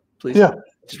handle up, please? Yeah.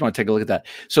 Just want to take a look at that.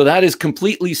 So that is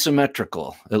completely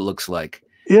symmetrical, it looks like.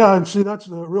 Yeah, and see, that's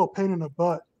the real pain in the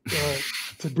butt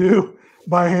to do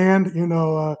by hand,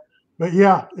 but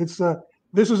yeah, it's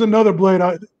this is another blade.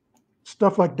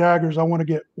 Stuff like daggers, I want to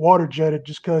get water jetted,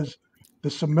 just because the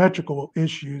symmetrical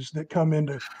issues that come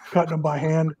into cutting them by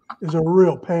hand is a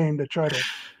real pain to try to,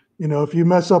 if you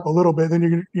mess up a little bit,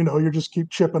 then you just keep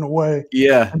chipping away.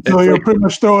 Yeah. Until you pretty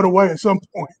much throw it away at some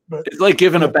point. But it's like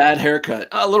giving a bad haircut.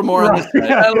 A little more on this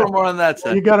side, a little more on that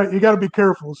side. You gotta be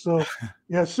careful. So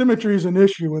yeah, symmetry is an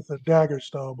issue with the dagger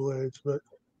style blades, but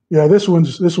yeah, this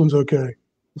one's okay.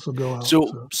 This will go out.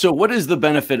 So what is the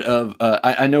benefit of?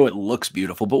 I know it looks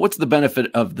beautiful, but what's the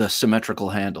benefit of the symmetrical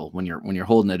handle when you're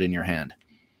holding it in your hand?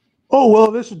 Oh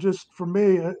well, this is just for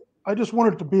me. I just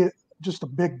want it to be just a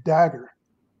big dagger.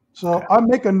 So I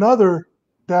make another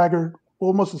dagger,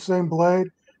 almost the same blade.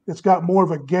 It's got more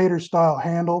of a gator style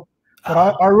handle, but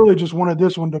I really just wanted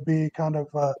this one to be kind of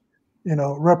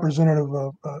representative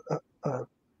of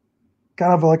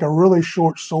kind of like a really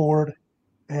short sword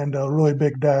and a really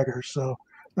big dagger. So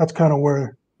that's kind of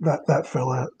where that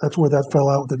fell out. That's where that fell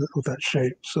out with that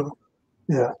shape. So,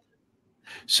 yeah.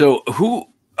 So who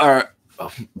are,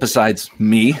 besides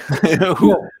me,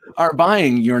 who are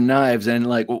buying your knives, and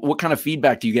like, what kind of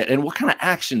feedback do you get, and what kind of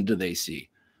action do they see?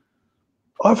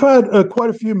 I've had quite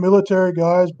a few military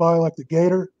guys buy like the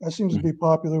Gator. That seems to be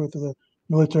popular with the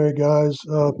military guys.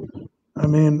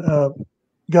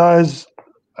 Guys,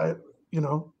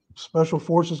 special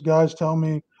forces guys tell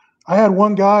me. I had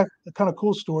one guy, a kind of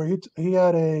cool story. He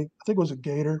had I think it was a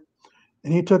Gator,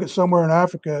 and he took it somewhere in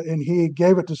Africa, and he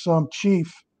gave it to some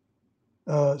chief,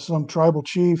 some tribal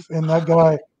chief, and that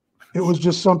guy it was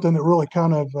just something that really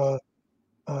kind of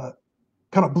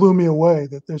blew me away,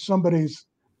 that there's somebody's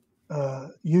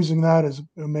using that as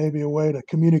maybe a way to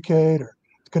communicate or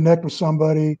to connect with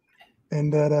somebody.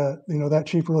 And that, that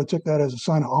chief really took that as a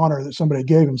sign of honor that somebody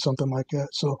gave him something like that.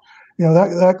 So,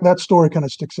 that story kind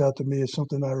of sticks out to me as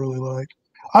something I really like.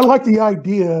 I like the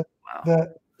idea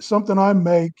that something I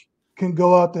make can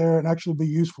go out there and actually be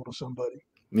useful to somebody.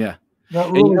 Yeah.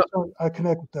 That really, I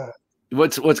connect with that.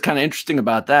 What's kind of interesting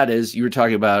about that is you were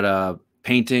talking about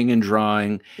painting and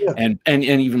drawing and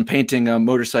even painting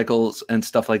motorcycles and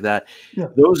stuff like that. Yeah.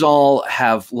 Those all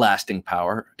have lasting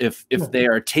power if they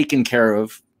are taken care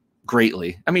of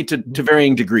greatly. I mean, to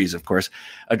varying degrees, of course.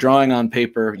 A drawing on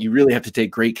paper, you really have to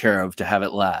take great care of to have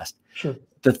it last. Sure.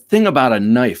 The thing about a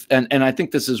knife, and I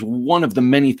think this is one of the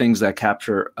many things that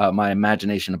capture my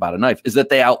imagination about a knife, is that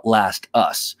they outlast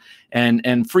us,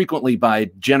 and frequently by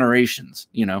generations,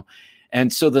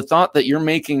 And so the thought that you're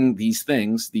making these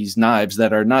things, these knives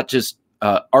that are not just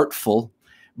artful,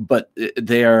 but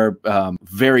they are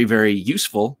very, very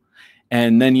useful,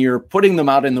 and then you're putting them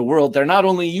out in the world. They're not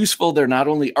only useful, they're not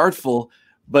only artful,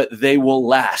 but they will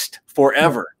last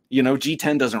forever.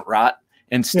 G10 doesn't rot.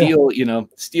 And steel,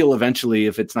 steel eventually,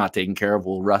 if it's not taken care of,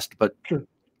 will rust. But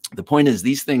the point is,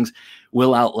 these things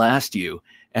will outlast you.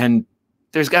 And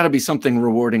there's got to be something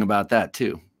rewarding about that,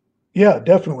 too. Yeah,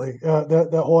 definitely. That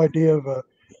whole idea of a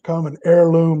common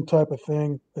heirloom type of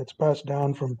thing that's passed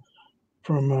down from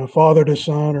father to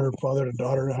son or father to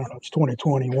daughter. I don't know. It's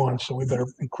 2021, so we better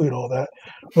include all that.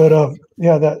 But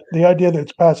that the idea that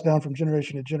it's passed down from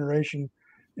generation to generation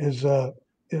is it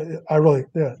really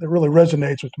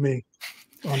resonates with me.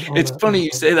 It's funny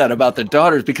you say that about the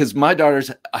daughters, because my daughters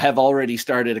have already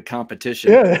started a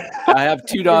competition. Yeah. I have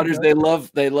two daughters. They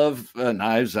love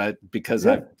knives because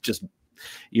I've just,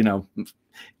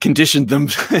 conditioned them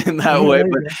in that way.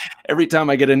 But every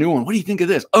time I get a new one, what do you think of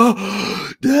this?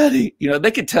 Oh, Daddy,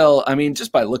 they could tell. I mean,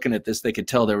 just by looking at this, they could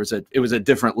tell it was a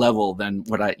different level than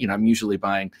what I'm usually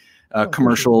buying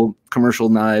commercial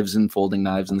knives and folding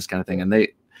knives and this kind of thing. And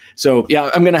so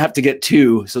I'm going to have to get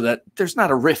two so that there's not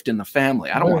a rift in the family.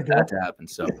 I don't want that to happen.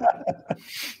 So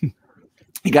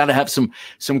you got to have some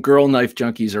girl knife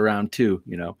junkies around too,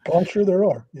 Oh, I'm sure there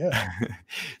are. Yeah.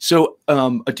 So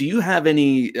do you have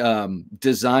any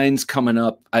designs coming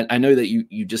up? I know that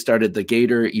you just started the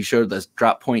gator. You showed the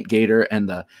drop point gator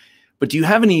but do you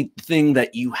have anything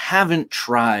that you haven't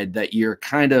tried that you're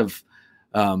kind of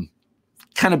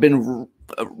been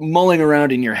mulling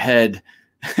around in your head?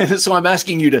 So I'm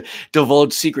asking you to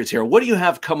divulge secrets here. What do you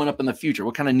have coming up in the future?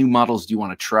 What kind of new models do you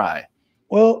want to try?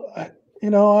 Well, I'd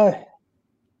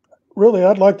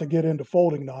like to get into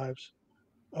folding knives.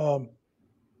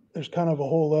 There's kind of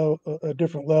a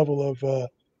different level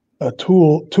of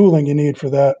tooling you need for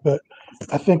that. But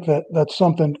I think that's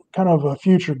something kind of a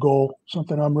future goal,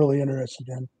 something I'm really interested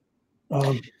in.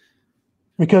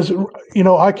 Because,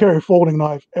 I carry a folding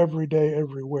knife every day,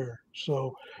 everywhere.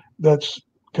 So that's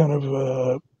kind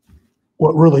of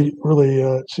what really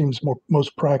seems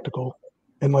most practical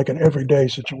in like an everyday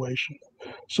situation.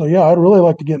 So I'd really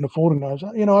like to get into folding knives.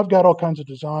 I've got all kinds of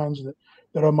designs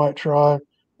that I might try.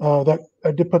 That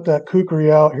I did put that kukri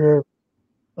out here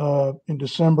in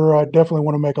December. I definitely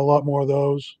want to make a lot more of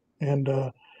those, and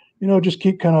just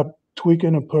keep kind of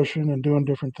tweaking and pushing and doing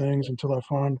different things until I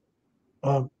find.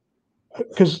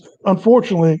 Because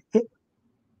unfortunately,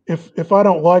 if I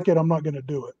don't like it, I'm not going to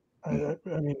do it. I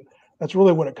mean, that's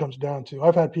really what it comes down to.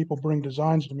 I've had people bring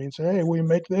designs to me and say, "Hey, will you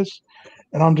make this?"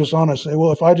 And I'm just honest, say,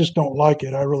 "Well, if I just don't like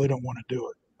it, I really don't want to do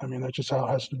it." I mean, that's just how it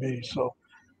has to be. So,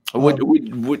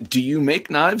 do you make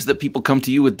knives that people come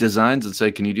to you with designs and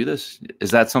say, "Can you do this?"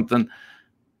 Is that something?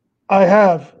 I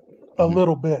have a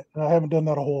little bit. I haven't done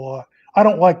that a whole lot. I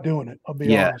don't like doing it. I'll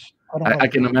be honest. I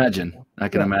can imagine. I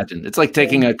can imagine. It's like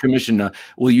taking a commission.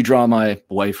 Will you draw my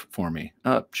wife for me?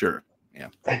 Sure. Yeah.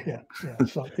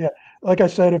 So like I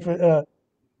said, if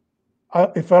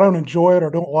I don't enjoy it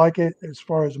or don't like it, as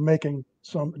far as making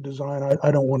some design, I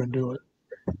don't want to do it.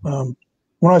 When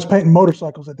I was painting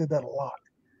motorcycles, I did that a lot,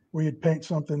 where you'd paint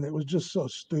something that was just so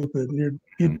stupid, and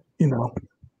you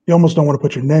almost don't want to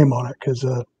put your name on it because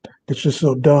it's just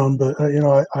so dumb. But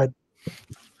I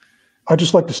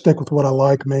just like to stick with what I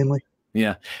like mainly.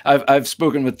 Yeah, I've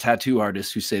spoken with tattoo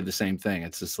artists who say the same thing.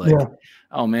 It's just like,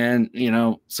 oh man,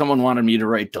 someone wanted me to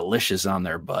write "delicious" on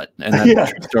their butt, and that's a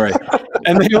true story.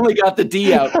 And they only got the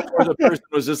D out before the person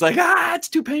was just like, it's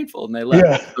too painful, and they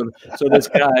left. Yeah. So this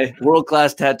guy,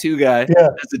 world-class tattoo guy,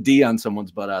 has a D on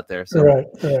someone's butt out there. So, right.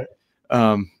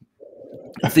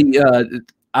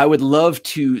 I would love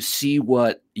to see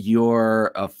what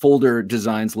your folder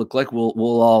designs look like.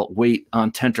 We'll all wait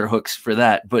on tenterhooks for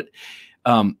that. But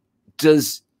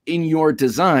does in your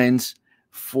designs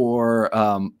for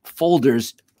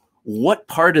folders, what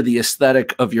part of the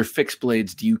aesthetic of your fixed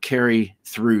blades do you carry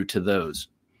through to those?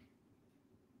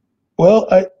 Well,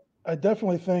 I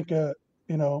definitely think the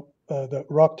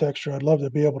rock texture. I'd love to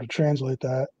be able to translate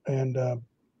that and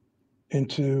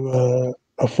into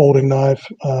a folding knife.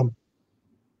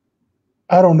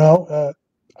 I don't know.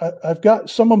 I've got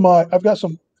some of my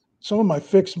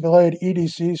fixed blade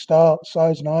EDC style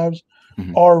size knives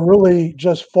are really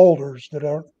just folders that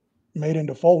aren't made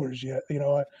into folders yet.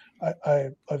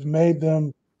 I've made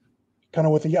them kind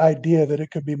of with the idea that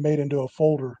it could be made into a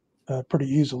folder pretty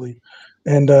easily,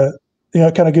 and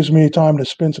it kind of gives me time to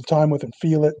spend some time with and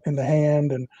feel it in the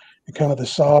hand and kind of the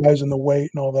size and the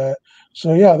weight and all that.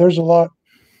 So yeah, there's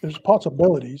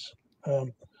possibilities.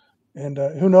 And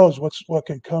who knows what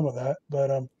can come of that, but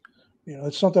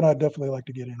it's something I'd definitely like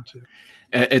to get into.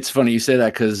 It's funny you say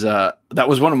that, because that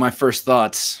was one of my first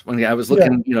thoughts when I was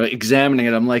looking, examining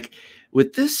it. I'm like,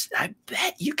 with this, I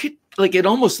bet you could, like, it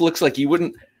almost looks like you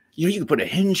wouldn't, you could put a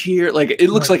hinge here. Like, it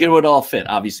looks like it would all fit.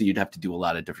 Obviously, you'd have to do a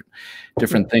lot of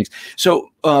different things. So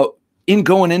in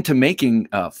going into making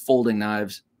folding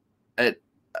knives,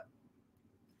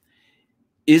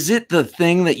 is it the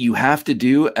thing that you have to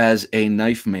do as a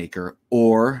knife maker,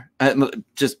 or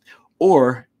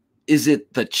is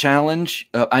it the challenge?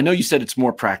 I know you said it's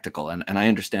more practical, and I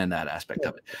understand that aspect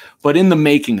of it, but in the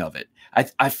making of it,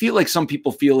 I feel like some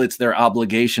people feel it's their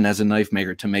obligation as a knife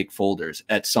maker to make folders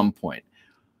at some point.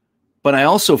 But I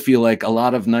also feel like a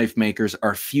lot of knife makers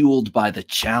are fueled by the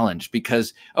challenge,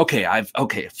 because,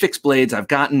 fixed blades, I've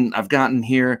gotten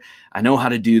here. I know how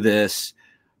to do this.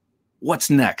 What's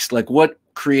next? Like, what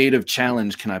creative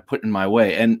challenge can I put in my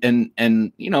way? And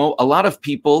a lot of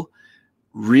people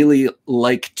really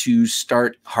like to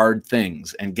start hard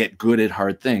things and get good at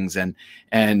hard things. And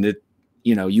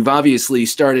you've obviously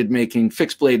started making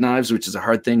fixed blade knives, which is a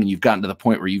hard thing, and you've gotten to the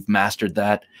point where you've mastered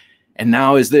that. And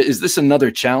now is this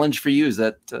another challenge for you? Is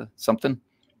that something?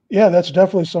 Yeah, that's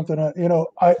definitely something.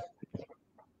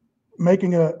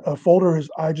 Making a folder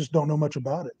I just don't know much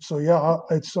about it. So yeah,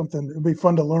 it's something it'd be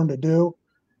fun to learn to do.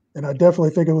 And I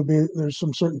definitely think there's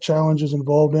some certain challenges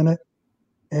involved in it.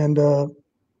 And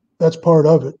that's part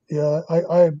of it. Yeah,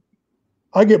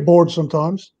 I get bored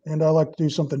sometimes, and I like to do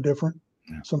something different,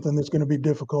 something that's going to be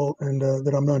difficult and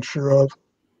that I'm not sure of.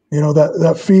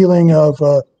 That feeling of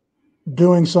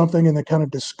doing something and then kind of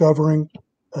discovering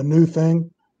a new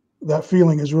thing, that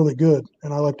feeling is really good,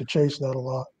 and I like to chase that a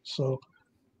lot. So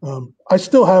I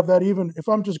still have that, even if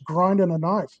I'm just grinding a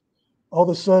knife. All of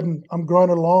a sudden, I'm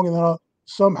grinding along, and then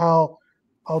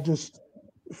I'll just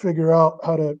figure out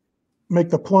how to make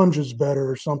the plunges better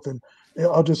or something.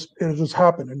 It'll just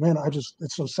happen. And man,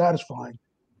 it's so satisfying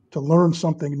to learn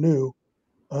something new.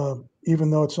 Even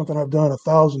though it's something I've done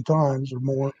 1,000 times or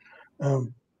more,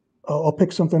 I'll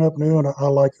pick something up new, and I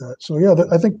like that. So yeah,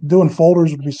 I think doing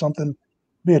folders would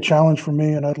be a challenge for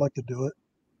me, and I'd like to do it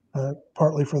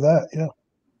partly for that. Yeah.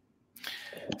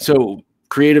 So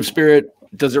creative spirit,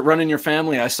 does it run in your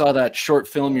family? I saw that short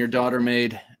film your daughter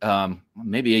made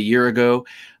maybe a year ago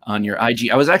on your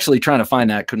IG. I was actually trying to find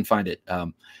that, couldn't find it.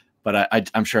 But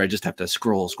I'm sure I just have to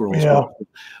scroll. Yeah,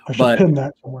 I should pin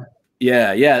that somewhere.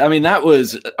 Yeah. I mean, that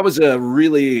was a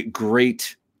really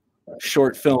great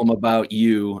short film about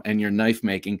you and your knife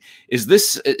making. Is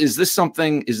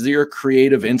your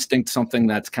creative instinct something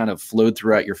that's kind of flowed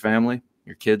throughout your family,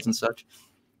 your kids and such?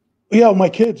 Yeah, my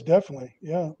kids definitely.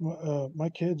 Yeah, my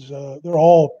kids, they're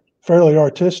all fairly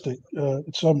artistic.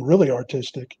 Some really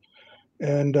artistic,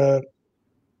 and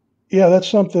yeah, that's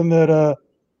something that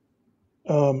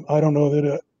I don't know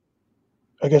that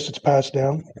I guess it's passed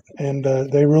down, and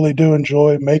they really do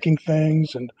enjoy making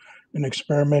things and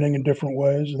experimenting in different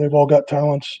ways. They've all got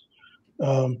talents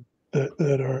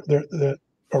that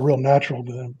are real natural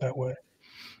to them that way.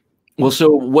 Well,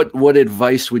 so what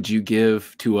advice would you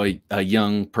give to a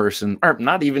young person, or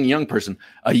not even young person,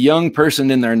 a young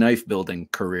person in their knife building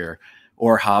career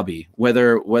or hobby,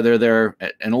 whether they're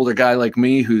an older guy like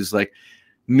me who's like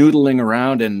noodling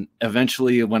around and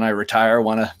eventually when I retire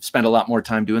want to spend a lot more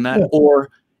time doing that, or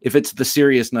if it's the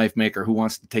serious knife maker who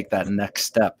wants to take that next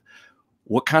step?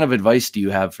 What kind of advice do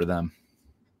you have for them?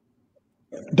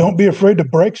 Don't be afraid to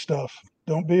break stuff.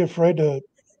 Don't be afraid to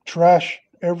trash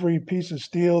every piece of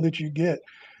steel that you get.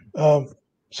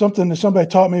 Something that somebody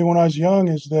taught me when I was young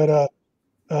is that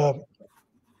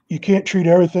you can't treat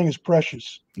everything as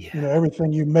precious. Yeah.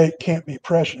 Everything you make can't be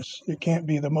precious. It can't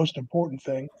be the most important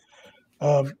thing.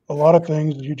 A lot of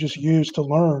things you just use to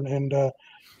learn, and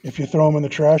if you throw them in the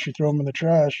trash, you throw them in the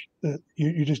trash.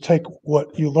 You just take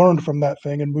what you learned from that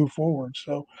thing and move forward.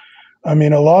 So, I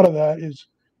mean, a lot of that is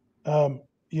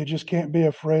you just can't be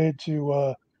afraid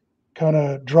to kind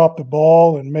of drop the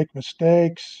ball and make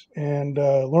mistakes and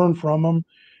learn from them.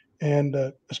 And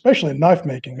especially in knife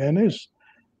making, man,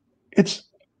 it's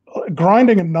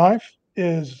grinding a knife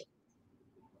is,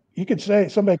 you could say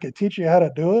somebody could teach you how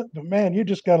to do it, but man, you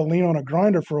just got to lean on a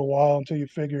grinder for a while until you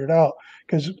figure it out.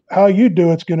 Because how you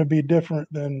do it's going to be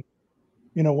different than,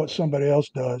 you know, what somebody else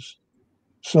does.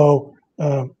 So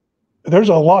there's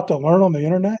a lot to learn on the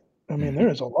internet. I mean, there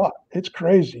is a lot. It's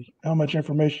crazy how much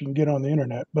information you can get on the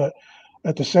internet. But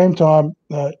at the same time,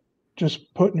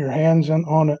 just putting your hands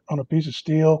on a piece of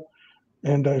steel,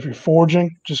 and if you're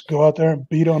forging, just go out there and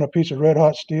beat on a piece of red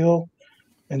hot steel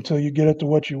until you get it to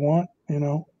what you want. You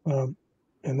know,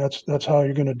 and that's how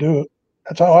you're going to do it.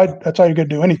 That's how you're going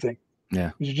to do anything.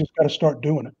 Yeah, you just got to start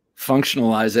doing it.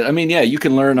 Functionalize it. I mean, yeah, you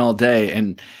can learn all day,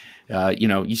 and you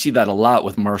know, you see that a lot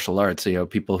with martial arts. You know,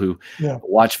 people who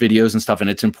watch videos and stuff, and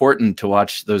it's important to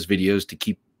watch those videos to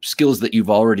keep skills that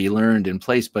you've already learned in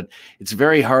place. But it's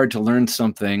very hard to learn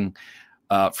something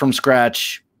from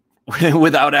scratch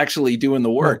without actually doing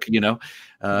the work. You know,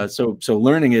 so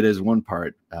learning it is one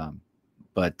part,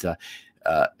 but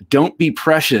don't be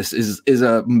precious is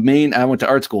a main, I went to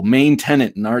art school, main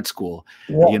tenet in art school.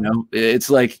 You know, it's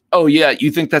like, oh yeah,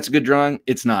 you think that's a good drawing?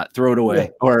 It's not. Throw it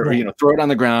away, or you know, throw it on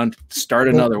the ground, start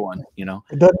another one. You know,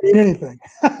 it doesn't mean anything.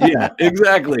 Yeah,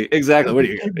 exactly. What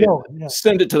do you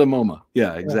send it to the MoMA?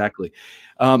 Yeah, exactly.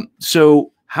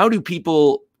 So how do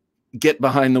people get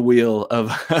behind the wheel of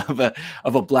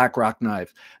a Black Roc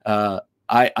knife?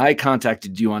 I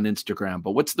contacted you on Instagram,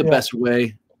 but what's the best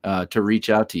way to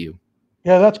reach out to you?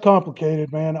 Yeah, that's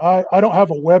complicated, man. I don't have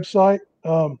a website.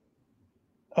 And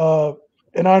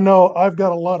I know I've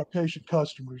got a lot of patient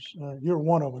customers. You're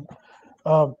one of them.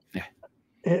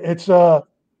 It's that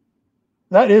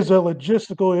is a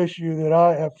logistical issue that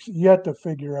I have yet to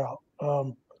figure out.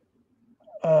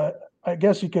 I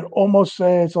guess you could almost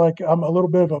say it's like I'm a little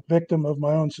bit of a victim of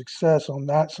my own success on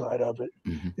that side of it.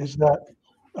 Is that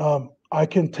I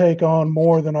can take on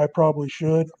more than I probably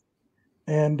should.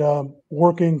 And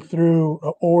working through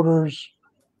orders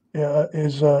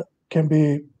can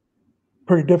be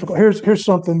pretty difficult. Here's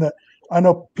something that I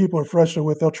know people are frustrated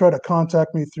with. They'll try to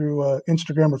contact me through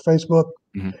Instagram or Facebook,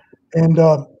 and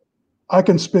I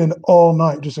can spend all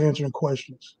night just answering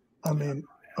questions. I mean,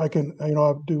 I can, you know,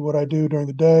 I do what I do during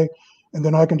the day, and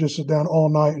then I can just sit down all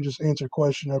night and just answer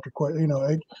question after question. You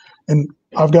know, and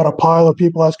I've got a pile of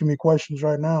people asking me questions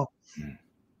right now.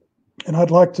 And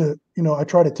I'd like to, you know, I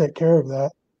try to take care of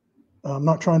that. I'm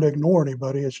not trying to ignore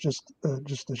anybody. It's just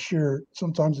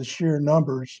sometimes the sheer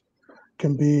numbers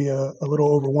can be a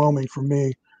little overwhelming for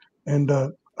me. And I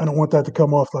don't want that to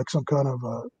come off like some kind of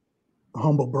a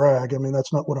humble brag. I mean,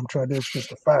 that's not what I'm trying to do. It's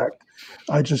just a fact.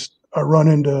 I run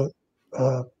into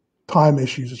time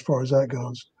issues as far as that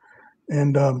goes.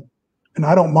 And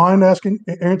I don't mind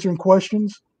answering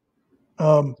questions.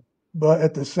 But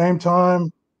at the same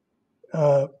time,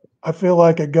 I feel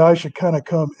like a guy should kind of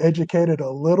come educated a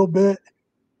little bit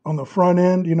on the front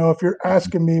end. You know, if you're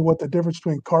asking me what the difference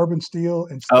between carbon steel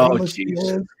and stainless steel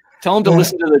is, tell them to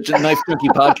listen to the Knife Junkie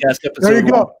podcast episode. There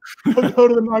you go. Go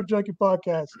to the Knife Junkie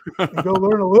podcast and go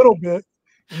learn a little bit,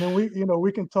 and then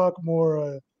we can talk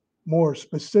more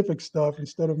specific stuff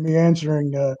instead of me answering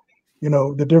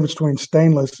the difference between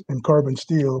stainless and carbon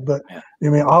steel. But I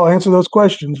mean, I'll answer those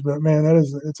questions. But man,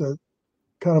 it's a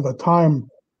kind of a time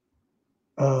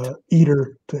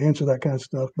eater to answer that kind of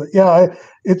stuff. But yeah,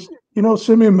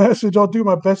 send me a message. I'll do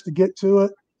my best to get to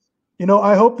it. You know,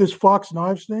 I hope this Fox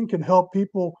Knives thing can help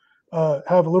people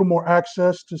have a little more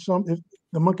access to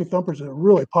the Monkey Thumper is a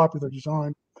really popular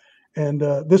design, and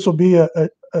this will be a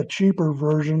cheaper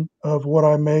version of what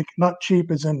I make. Not cheap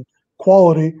as in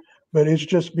quality, but it's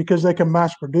just because they can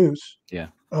mass produce.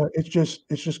 It's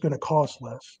just going to cost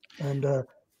less. And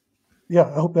I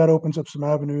hope that opens up some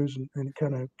avenues and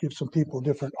kind of gives some people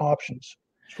different options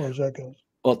as far as that goes.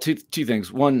 Well, two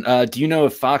things. One, do you know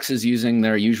if Fox is using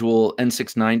their usual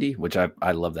N690, which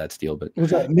I love that steel, but was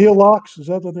that Neolox? Is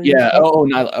that what they're using?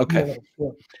 Okay. Yeah.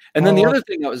 And then the other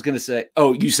thing I was going to say,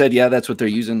 you said, that's what they're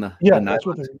using. That's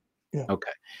what they're.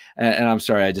 Okay. And I'm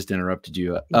sorry, I just interrupted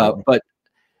you. But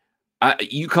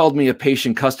you called me a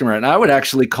patient customer, and I would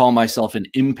actually call myself an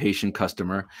impatient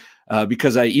customer.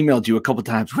 Because I emailed you a couple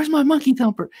times, where's my Monkey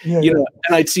Thumper? And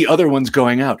I'd see other ones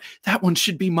going out. That one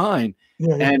should be mine.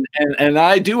 And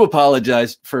I do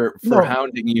apologize for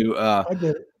hounding you. I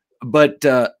get it. But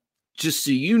just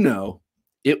so you know,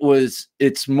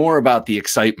 it's more about the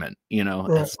excitement. You know,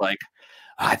 It's like,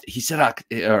 he said,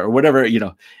 or whatever, you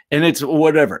know, and it's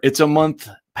whatever. It's a month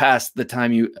past the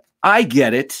time I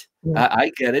get it. Yeah.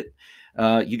 I get it.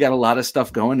 You got a lot of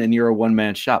stuff going and you're a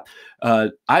one-man shop.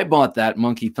 I bought that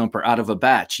Monkey Thumper out of a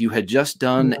batch. You had just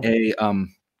done a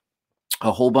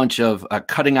whole bunch of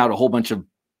cutting out a whole bunch of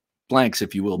blanks,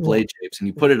 if you will, blade shapes. And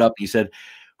you put it up and you said,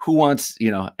 who wants,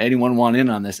 you know, anyone want in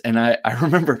on this? And I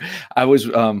remember I was,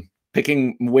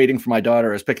 waiting for my daughter.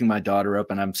 I was picking my daughter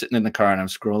up and I'm sitting in the car and I'm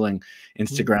scrolling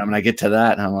Instagram and I get to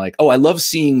that and I'm like, oh, I love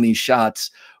seeing these shots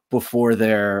before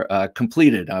they're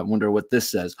completed. I wonder what this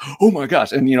says. Oh my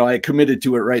gosh. And, you know, I committed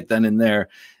to it right then and there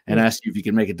and asked you if you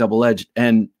could make it double-edged.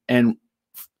 And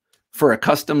for a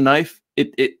custom knife,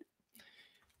 it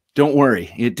don't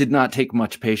worry. It did not take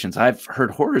much patience. I've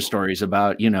heard horror stories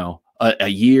about, you know, a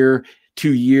year,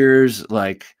 2 years,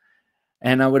 like,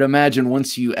 and I would imagine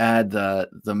once you add the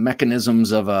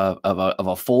mechanisms of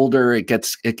a folder, it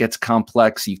gets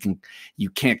complex. You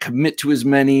can't commit to as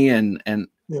many and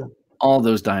all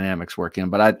those dynamics work in.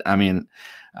 But I mean,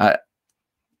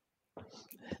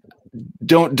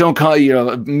 don't call, you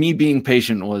know, me being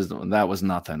patient was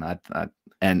nothing.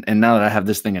 And now that I have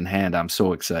this thing in hand, I'm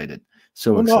so excited.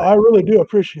 So excited. No, I really do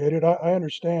appreciate it. I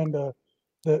understand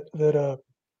that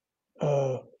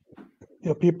you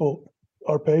know, people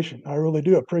are patient. I really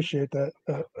do appreciate that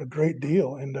a great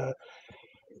deal. And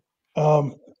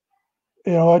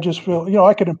you know, I just feel, you know,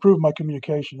 I could improve my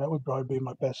communication. That would probably be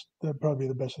my best. That'd probably be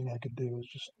the best thing I could do, is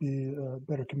just be a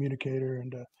better communicator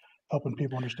and helping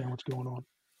people understand what's going on.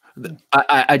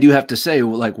 I do have to say,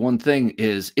 like, one thing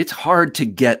is it's hard to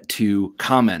get to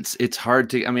comments. It's hard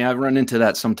to, I mean, I've run into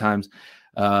that sometimes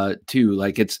too.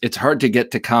 Like it's hard to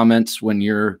get to comments when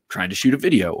you're trying to shoot a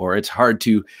video, or it's hard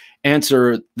to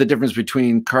answer the difference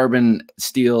between carbon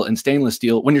steel and stainless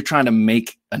steel when you're trying to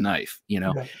make a knife, you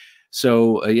know? Yeah.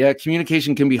 So yeah,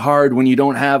 communication can be hard when you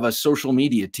don't have a social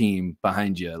media team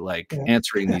behind you, like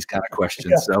answering these kind of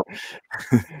questions. So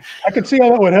I can see how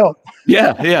that would help.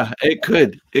 Yeah, it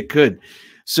could.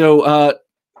 So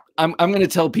I'm going to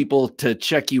tell people to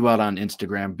check you out on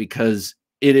Instagram, because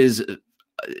it is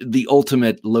the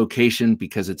ultimate location,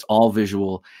 because it's all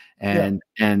visual and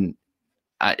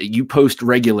you post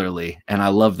regularly, and I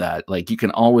love that. Like, you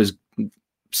can always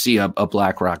see a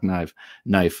Black Roc knife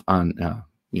on,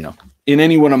 you know, in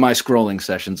any one of my scrolling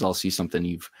sessions, I'll see something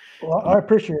you've. Well, I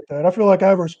appreciate that. I feel like I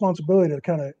have a responsibility to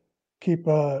kind of keep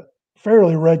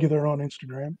fairly regular on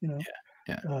Instagram. You know,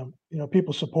 you know,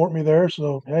 people support me there,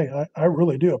 so hey, I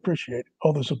really do appreciate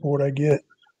all the support I get.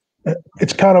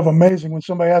 It's kind of amazing when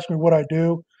somebody asks me what I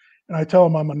do, and I tell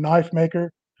them I'm a knife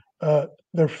maker.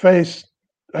 Their face,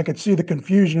 I could see the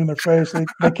confusion in their face.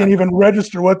 They can't even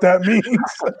register what that means.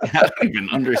 I don't even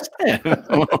understand.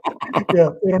 Yeah,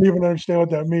 they don't even understand what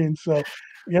that means. So,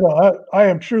 you know, I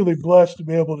am truly blessed to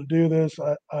be able to do this.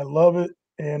 I love it.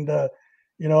 And,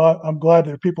 you know, I'm glad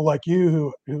there are people like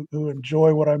you who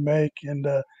enjoy what I make. And,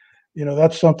 you know,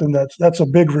 that's something that's a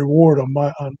big reward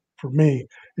for me,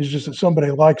 is just that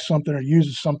somebody likes something or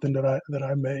uses something that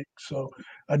I make. So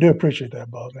I do appreciate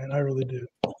that, Bob, man. I really do.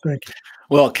 Thank you.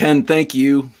 Well, Ken, thank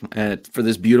you for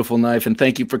this beautiful knife, and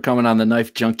thank you for coming on the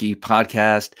Knife Junkie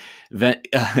podcast.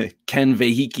 Ken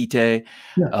Vehikite,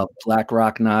 Black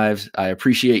Roc Knives. I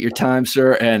appreciate your time,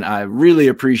 sir, and I really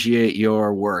appreciate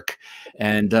your work.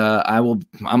 And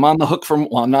I'm on the hook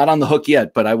well, I'm not on the hook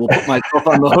yet, but I will put myself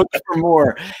on the hook for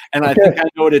more. And I think I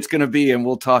know what it's going to be, and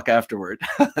we'll talk afterward.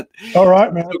 All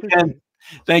right, man. So, Ken,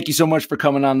 thank you so much for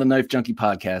coming on the Knife Junkie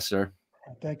podcast, sir.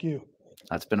 Thank you.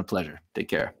 It's been a pleasure. Take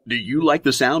care. Do you like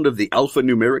the sound of the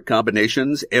alphanumeric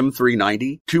combinations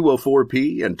M390,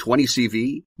 204P, and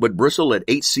 20CV, but bristle at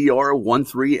 8CR,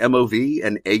 13MOV,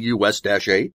 and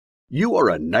AUS-8? You are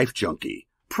a knife junkie.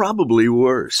 Probably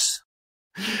worse.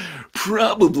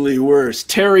 Probably worse.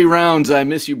 Terry Rounds, I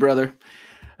miss you, brother.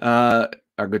 Our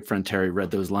good friend Terry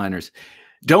read those liners.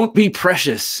 Don't be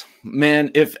precious,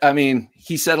 man.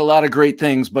 He said a lot of great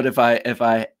things, but if I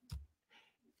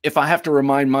have to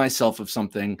remind myself of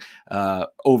something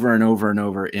over and over and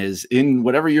over, is in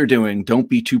whatever you're doing, don't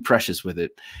be too precious with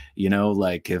it. You know,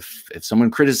 like if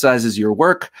someone criticizes your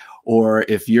work, or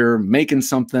if you're making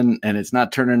something and it's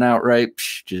not turning out right,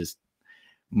 just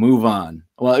move on.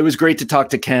 Well, it was great to talk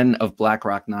to Ken of Black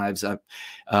Roc Knives.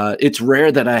 It's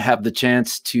rare that I have the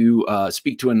chance to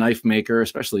speak to a knife maker,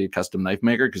 especially a custom knife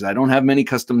maker, because I don't have many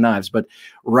custom knives, but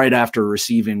right after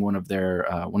receiving one of their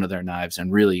knives,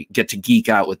 and really get to geek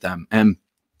out with them. And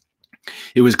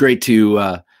it was great to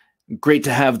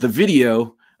have the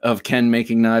video of Ken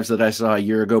making knives that I saw a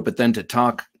year ago, but then to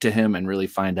talk to him and really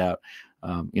find out,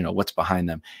 you know, what's behind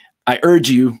them. I urge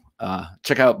you,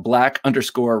 check out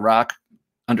Black_Roc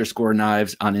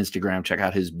Knives on Instagram. Check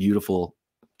out his beautiful,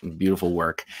 beautiful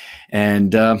work.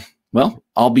 And, well,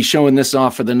 I'll be showing this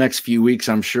off for the next few weeks,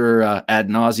 I'm sure, ad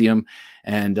nauseum.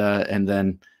 And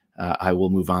then I will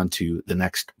move on to the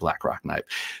next Black Roc knife.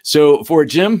 So for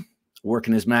Jim,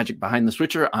 working his magic behind the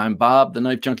switcher, I'm Bob, the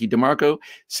Knife Junkie DeMarco,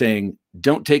 saying,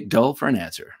 don't take dull for an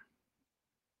answer.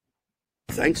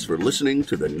 Thanks for listening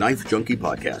to the Knife Junkie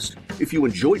Podcast. If you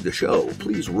enjoyed the show,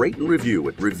 please rate and review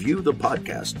at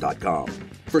reviewthepodcast.com.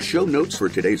 For show notes for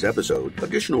today's episode,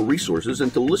 additional resources,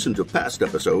 and to listen to past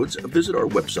episodes, visit our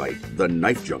website,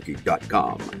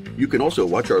 TheKnifeJunkie.com. You can also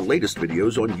watch our latest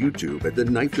videos on YouTube at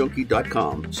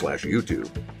TheKnifeJunkie.com/YouTube.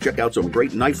 Check out some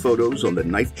great knife photos on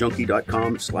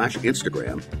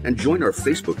TheKnifeJunkie.com/Instagram, and join our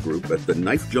Facebook group at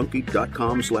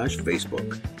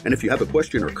TheKnifeJunkie.com/Facebook. And if you have a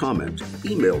question or comment,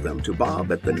 email them to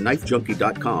Bob at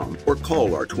TheKnifeJunkie.com or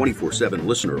call our 24/7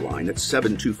 listener line at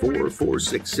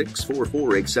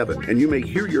 724-466-4487, and you may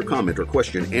hear your comment or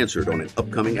question answered on an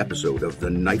upcoming episode of the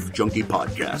Knife Junkie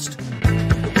Podcast.